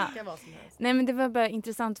är. Nej, men det var bara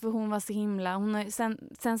intressant, för hon var så himla.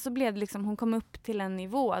 Sen så blev det liksom, hon kom upp till en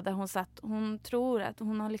nivå där hon satt. Hon tror att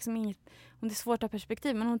hon har liksom inget, hon är svårt att ha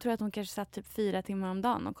perspektiv, men hon tror att hon kanske satt typ 4 timmar om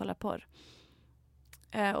dagen och kollade porr.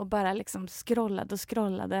 Och bara liksom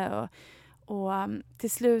scrollade och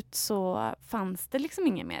till slut så fanns det liksom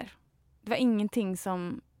inget mer. Det var ingenting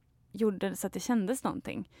som gjorde så att det kändes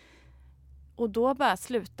någonting. Och då bara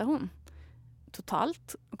slutade hon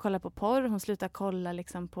totalt och kolla på porr. Hon slutade kolla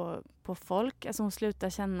liksom på folk. Alltså hon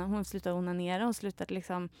slutade känna, hon slutade onanera. Hon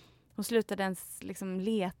slutade ens liksom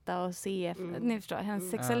leta och se. Ni förstår,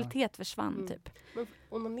 hennes sexualitet försvann typ. Men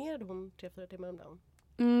onanerade hon 3-4 timmar om dagen?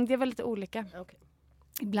 Det var lite olika. Okay.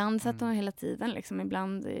 Ibland satt hon hela tiden, liksom,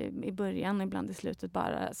 ibland i början och ibland i slutet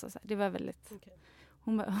bara. Så här. Det var väldigt... Okay.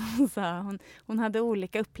 Hon hade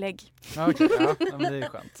olika upplägg. Okej, ja, men det är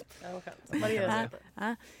skönt. Ja, skönt. Varierar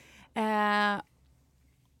lite.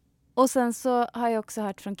 Och sen så har jag också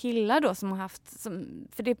hört från killar då som har haft,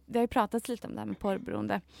 för det har ju pratats lite om det här med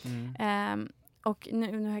porrberoende. Och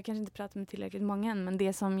nu har jag kanske inte pratat med tillräckligt många än, men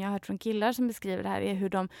det som jag har hört från killar som beskriver det här är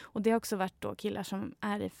hur och det har också varit då killar som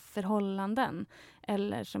är i förhållanden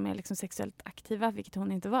eller som är liksom sexuellt aktiva, vilket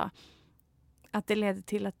hon inte var. Att det leder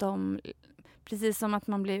till att de, precis som att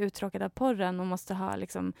man blir uttråkad av porren och måste ha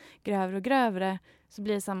liksom grövre och grövre, så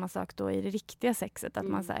blir det samma sak då i det riktiga sexet. Att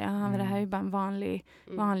man säger, men det här är ju bara en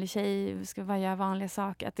vanlig tjej, ska bara göra vanliga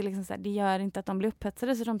saker. Att det, liksom så här, det gör inte att de blir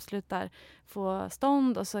upphetsade så de slutar få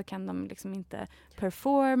stånd och så kan de liksom inte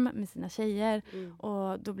perform med sina tjejer.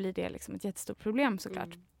 Och då blir det liksom ett jättestort problem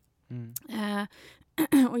såklart.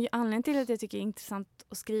 Och anledningen till att jag tycker det är intressant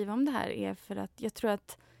att skriva om det här är för att jag tror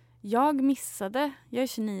att jag är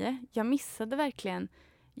 29, jag missade verkligen,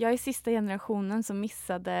 jag är sista generationen som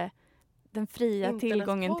missade den fria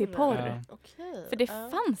tillgången till porr. Ja. Okay. För det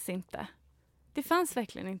fanns inte. Det fanns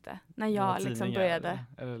verkligen inte när jag liksom började.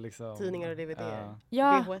 Eller liksom, tidningar och DVD.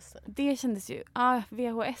 Ja, VHS. Det kändes ju,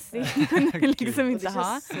 VHS, det kunde vi liksom inte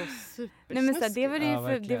ha. Nej, men så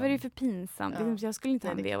här, det var ju för pinsamt. Ja. Jag skulle inte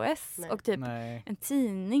ha en VHS och typ en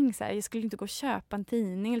tidning. Så här, jag skulle inte gå och köpa en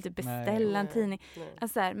tidning eller typ beställa en tidning.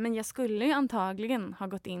 Alltså, så här, men jag skulle ju antagligen ha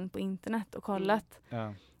gått in på internet och kollat.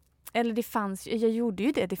 Ja. Eller jag gjorde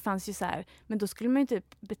ju det fanns ju så här, men då skulle man ju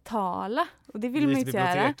typ betala och det vill man ju inte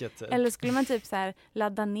göra. Typ. Eller skulle man typ så här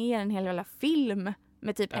ladda ner en hel jävla film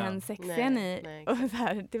med typ en sexscen i. Nej. Och så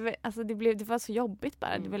här, det var så jobbigt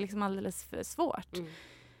bara, det var liksom alldeles för svårt.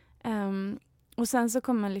 Och sen så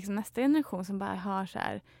kommer liksom nästa generation som bara har så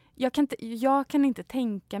här, jag kan inte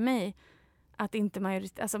tänka mig att inte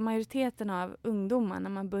majoriteten av ungdomar när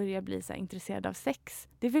man börjar bli så här intresserad av sex,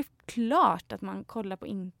 det är väl klart att man kollar på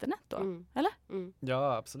internet då, eller?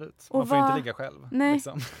 Ja, absolut. Man får inte ligga själv. Nej.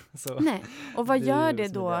 Liksom. Nej. Och vad gör det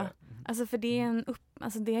då? Alltså för det är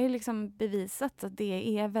det är ju liksom bevisat att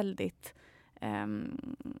det är väldigt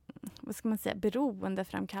vad ska man säga,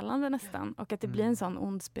 beroendeframkallande nästan, och att det blir en sån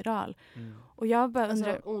ond spiral. Och jag bara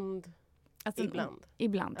undrar, alltså ond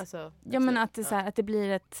ibland. Alltså, men att det så här, att det blir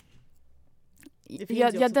ett, det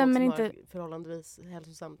finns ju jag dömer folk som inte har förhållandevis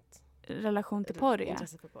hälsosamt relation till porr.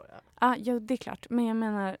 Intresse för porr, ja, det är klart. Men jag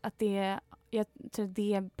menar att jag tror att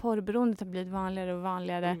det porrberoendet har blivit vanligare och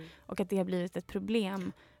vanligare och att det har blivit ett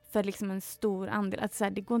problem för liksom en stor andel. Att så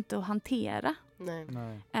här, det går inte att hantera.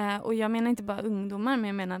 Nej. Och jag menar inte bara ungdomar, men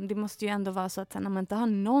jag menar det måste ju ändå vara så att när man inte har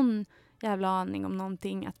någon jävla aning om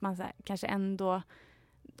någonting, att man så här, kanske ändå,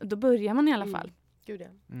 då börjar man i alla fall. Gud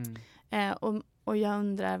ja. Och jag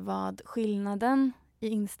undrar vad skillnaden i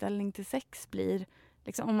inställning till sex blir.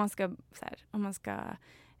 Liksom, om man ska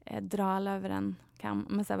dra alla över en kam.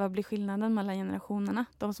 Men så här, vad blir skillnaden mellan generationerna?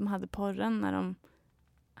 De som hade porren när de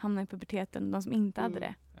hamnade i puberteten, de som inte hade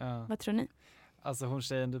det. Ja. Vad tror ni? Alltså hon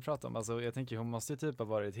tjejen du pratar om, alltså, jag tänker hon måste ju typ ha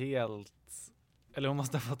varit eller hon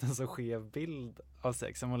måste ha fått en så skev bild av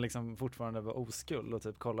sex som hon liksom fortfarande var oskuld och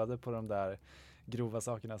typ kollade på de där grova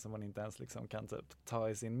sakerna som man inte ens liksom kan typ ta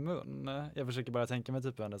i sin mun. Jag försöker bara tänka mig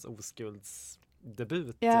typ hennes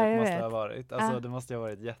oskuldsdebut måste ha varit. Alltså det måste ha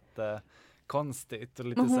varit jättekonstigt och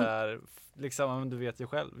lite så här, liksom, du vet ju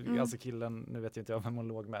själv, alltså killen, nu vet ju inte jag vem hon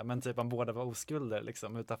låg med, men typ båda var oskulder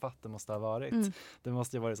liksom, utan fatt det måste ha varit. Det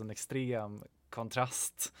måste ju varit en extrem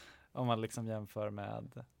kontrast om man liksom jämför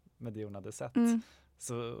med det hon hade sett.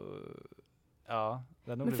 Så ja,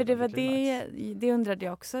 men för det var det undrade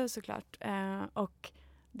jag också såklart. Och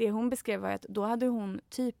det hon beskrev var att då hade hon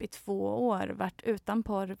typ i 2 år varit utan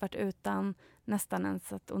porr, varit utan nästan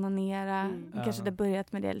ens att onanera. Kanske det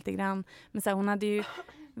börjat med det lite grann. Men så här, hon hade ju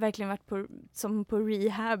verkligen varit på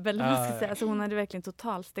rehab eller vad man ska säga. Alltså hon hade verkligen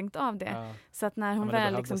totalt stängt av det. Så att när hon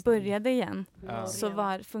väl liksom började igen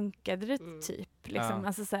så funkade det typ. Liksom.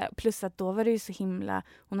 Alltså så här, plus att då var det ju så himla,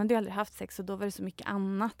 hon hade ju aldrig haft sex och då var det så mycket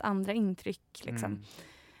andra intryck liksom.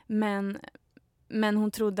 Men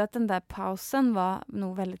hon trodde att den där pausen var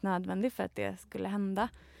nog väldigt nödvändig för att det skulle hända.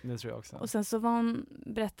 Det tror jag också. Och sen så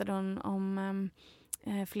berättade hon om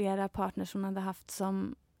flera partners hon hade haft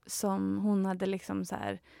som hon hade liksom så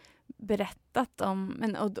här berättat om,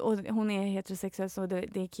 och hon är heterosexuell så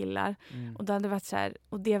det är killar. Och då hade det varit så här,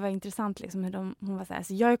 och det var intressant liksom hur hon var så här,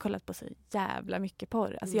 alltså jag har kollat på så jävla mycket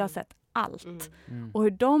porr. Alltså jag har sett allt. Och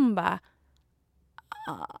hur de bara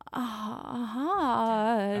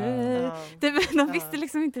de visste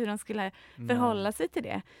liksom inte hur de skulle förhålla sig till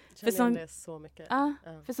det. Det så mycket.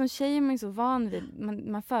 För som tjej är man ju så van vid,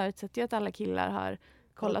 man förutsätter ju att alla killar har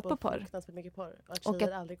kollat på porr. Mycket porr. Och att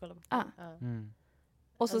tjejer aldrig kollar på porr.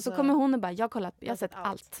 Och så kommer hon och bara, jag har sett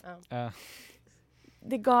allt. Ja.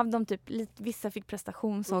 Det gav dem typ, vissa fick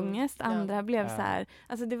prestationsångest, andra blev så här.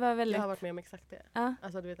 Alltså det var väldigt... Jag har varit med om exakt det. Ja.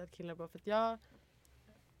 Alltså du vet att killar bara, för att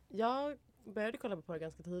jag började kolla på porr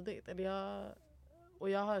ganska tidigt. Och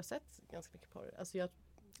jag har sett ganska mycket porr. Alltså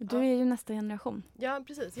du är ju nästa generation. Ja,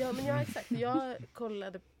 precis. Ja, men exakt. Jag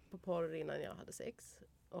kollade på porr innan jag hade sex.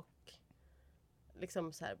 Och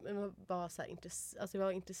liksom så här, men var så här alltså jag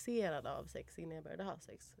var intresserad av sex innan jag började ha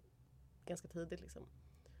sex. Ganska tidigt liksom.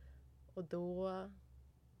 Och då...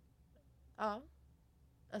 Ja.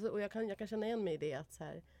 Alltså, och jag kan känna igen mig i det att, så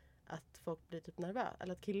här, att folk blir typ nervösa.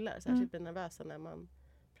 Eller att killar särskilt blir nervösa när man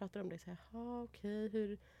pratar om det. Så här,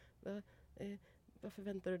 okej, vad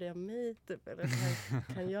förväntar du dig av mig? Typ? Eller så här,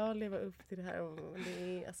 kan jag leva upp till det här?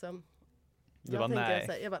 Det är, alltså, jag tänker nej.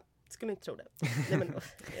 Så här, jag bara, skulle inte tro det. Nej, men,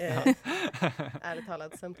 ärligt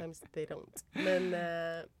talat, sometimes they don't. Men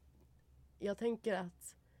jag tänker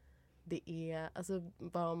att det är, alltså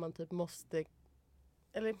vad man typ måste,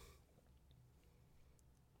 eller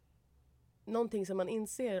någonting som man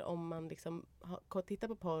inser om man liksom tittar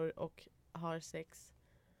på porr och har sex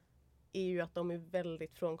är ju att de är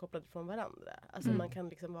väldigt frånkopplade från varandra. Alltså man kan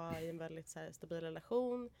liksom vara i en väldigt så här, stabil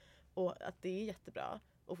relation och att det är jättebra.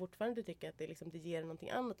 Och fortfarande tycker att det ger någonting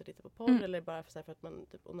annat att titta på porr eller bara för att man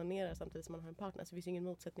typ onanerar samtidigt som man har en partner. Så det finns ju ingen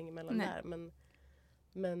motsättning mellan där.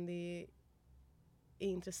 Men det är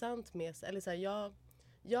intressant med, eller så här,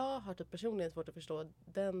 jag har typ personligen svårt att förstå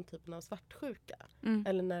den typen av svartsjuka.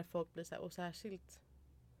 Eller när folk blir så här, och särskilt,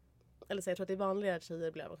 eller så här, jag tror att det är vanligare att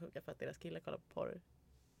tjejer blir avundsjuka för att deras killar kollar på porr.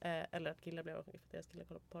 Eller att killar blir avundsjuka för att deras killar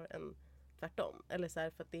kollar på porr än tvärtom. Eller så här,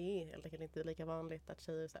 för att det är helt enkelt inte lika vanligt att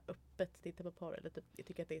tjejer så här öppet tittar på porr. Eller typ, jag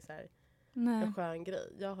tycker att det är så här en skön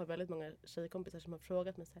grej. Jag har väldigt många tjejkompisar som har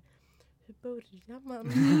frågat mig så här, hur börjar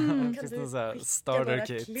man? Kan du så här starter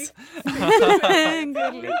kit?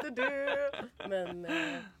 Inte du. Men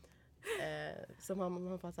som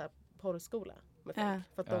man får så här porrskola med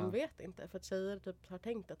folk. För att de vet inte. För att tjejer typ har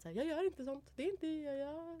tänkt att så här, jag gör inte sånt. Det är inte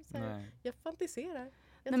jag fantiserar.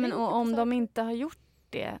 Nej, men och om de inte har gjort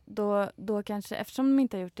det, då kanske, eftersom de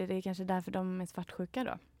inte har gjort det, det är kanske därför de är svartsjuka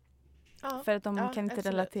då. Ja, för att de kan inte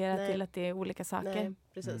relatera till att det är olika saker. Nej,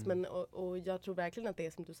 precis. Men, och jag tror verkligen att det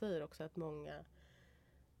är som du säger också, att många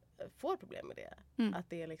får problem med det. Att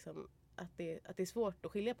det är liksom, att det är svårt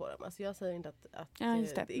att skilja på dem. Alltså jag säger inte att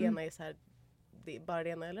det ena är så här, det är bara det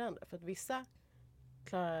ena eller det andra. För att vissa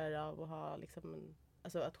klarar av att ha liksom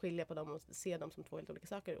alltså att skilja på dem och se dem som två helt olika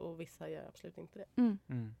saker, och vissa gör absolut inte det.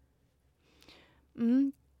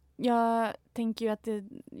 Jag tänker ju att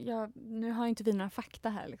nu har inte vi några fakta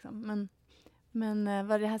här liksom, men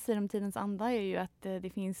vad det här säger om tidens anda är ju att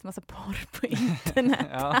det finns massa porr på internet.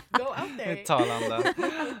 Ja, go out there. Talande.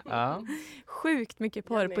 Ja. Sjukt mycket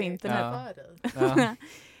porr på internet. Ja.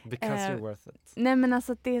 Because you're worth it. Nej, men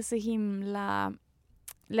alltså det är så himla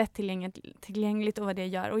lättillgängligt och vad det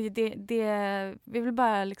gör. Och vi vill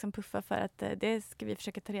bara liksom puffa för att det ska vi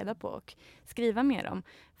försöka ta reda på och skriva mer om.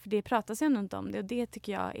 För det pratas ju ändå inte om det, och det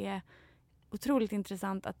tycker jag är otroligt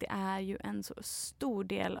intressant, att det är ju en så stor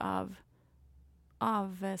del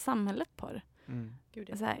av samhället porr.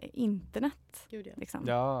 Alltså internet liksom,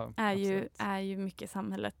 är ju mycket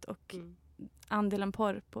samhället, och andelen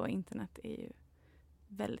porr på internet är ju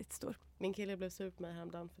väldigt stor. Min kille blev sur på mig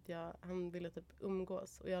häromdagen för att han ville typ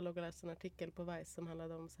umgås, och jag låg och läste en artikel på Vice som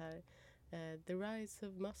handlade om så här the rise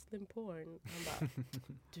of Muslim porn. Han bara,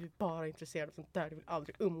 du är bara intresserad av sånt där, du vill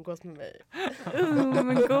aldrig umgås med mig.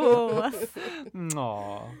 Umgås!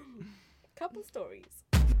 Couple stories.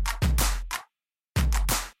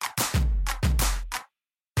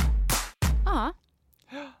 Ja.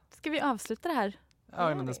 Ska vi avsluta det här?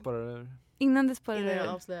 Ja, innan det spårar ur. Innan jag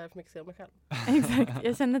avslöjar för mycket om mig själv. Exakt,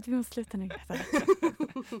 jag känner att vi måste sluta nu.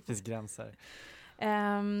 Det finns gränser.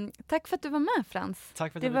 Tack för att du var med, Frans.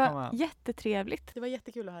 Tack för att det du ville komma. Det var jättetrevligt. Det var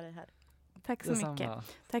jättekul att ha dig här. Tack så mycket.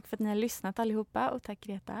 Tack för att ni har lyssnat allihopa, och tack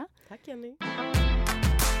Greta. Tack Jenny.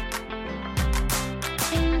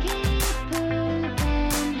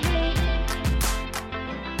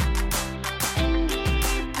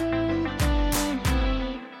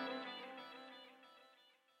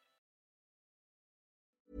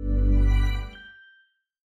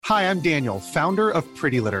 Hi, I'm Daniel, founder of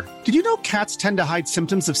Pretty Litter. Did you know cats tend to hide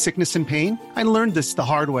symptoms of sickness and pain? I learned this the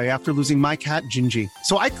hard way after losing my cat, Gingy.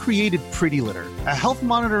 So I created Pretty Litter, a health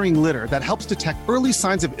monitoring litter that helps detect early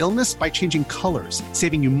signs of illness by changing colors,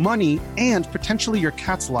 saving you money and potentially your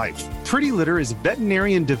cat's life. Pretty Litter is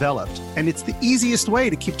veterinarian developed, and it's the easiest way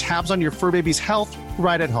to keep tabs on your fur baby's health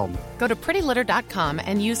right at home. Go to prettylitter.com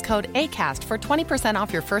and use code ACAST for 20%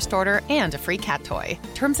 off your first order and a free cat toy.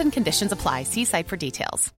 Terms and conditions apply. See site for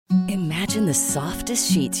details. Imagine the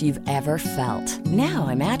softest sheets you've ever felt. Now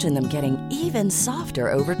imagine them getting even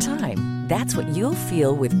softer over time. That's what you'll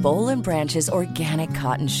feel with Boll & Branch's organic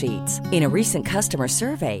cotton sheets. In a recent customer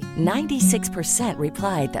survey, 96%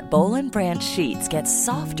 replied that Boll & Branch sheets get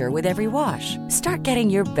softer with every wash. Start getting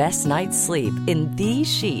your best night's sleep in these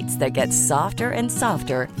sheets that get softer and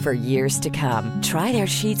softer for years to come. Try their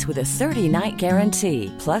sheets with a 30-night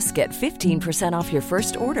guarantee. Plus, get 15% off your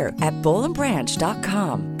first order at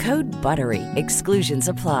bollandbranch.com. Code BUTTERY. Exclusions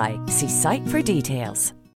apply. See site for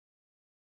details.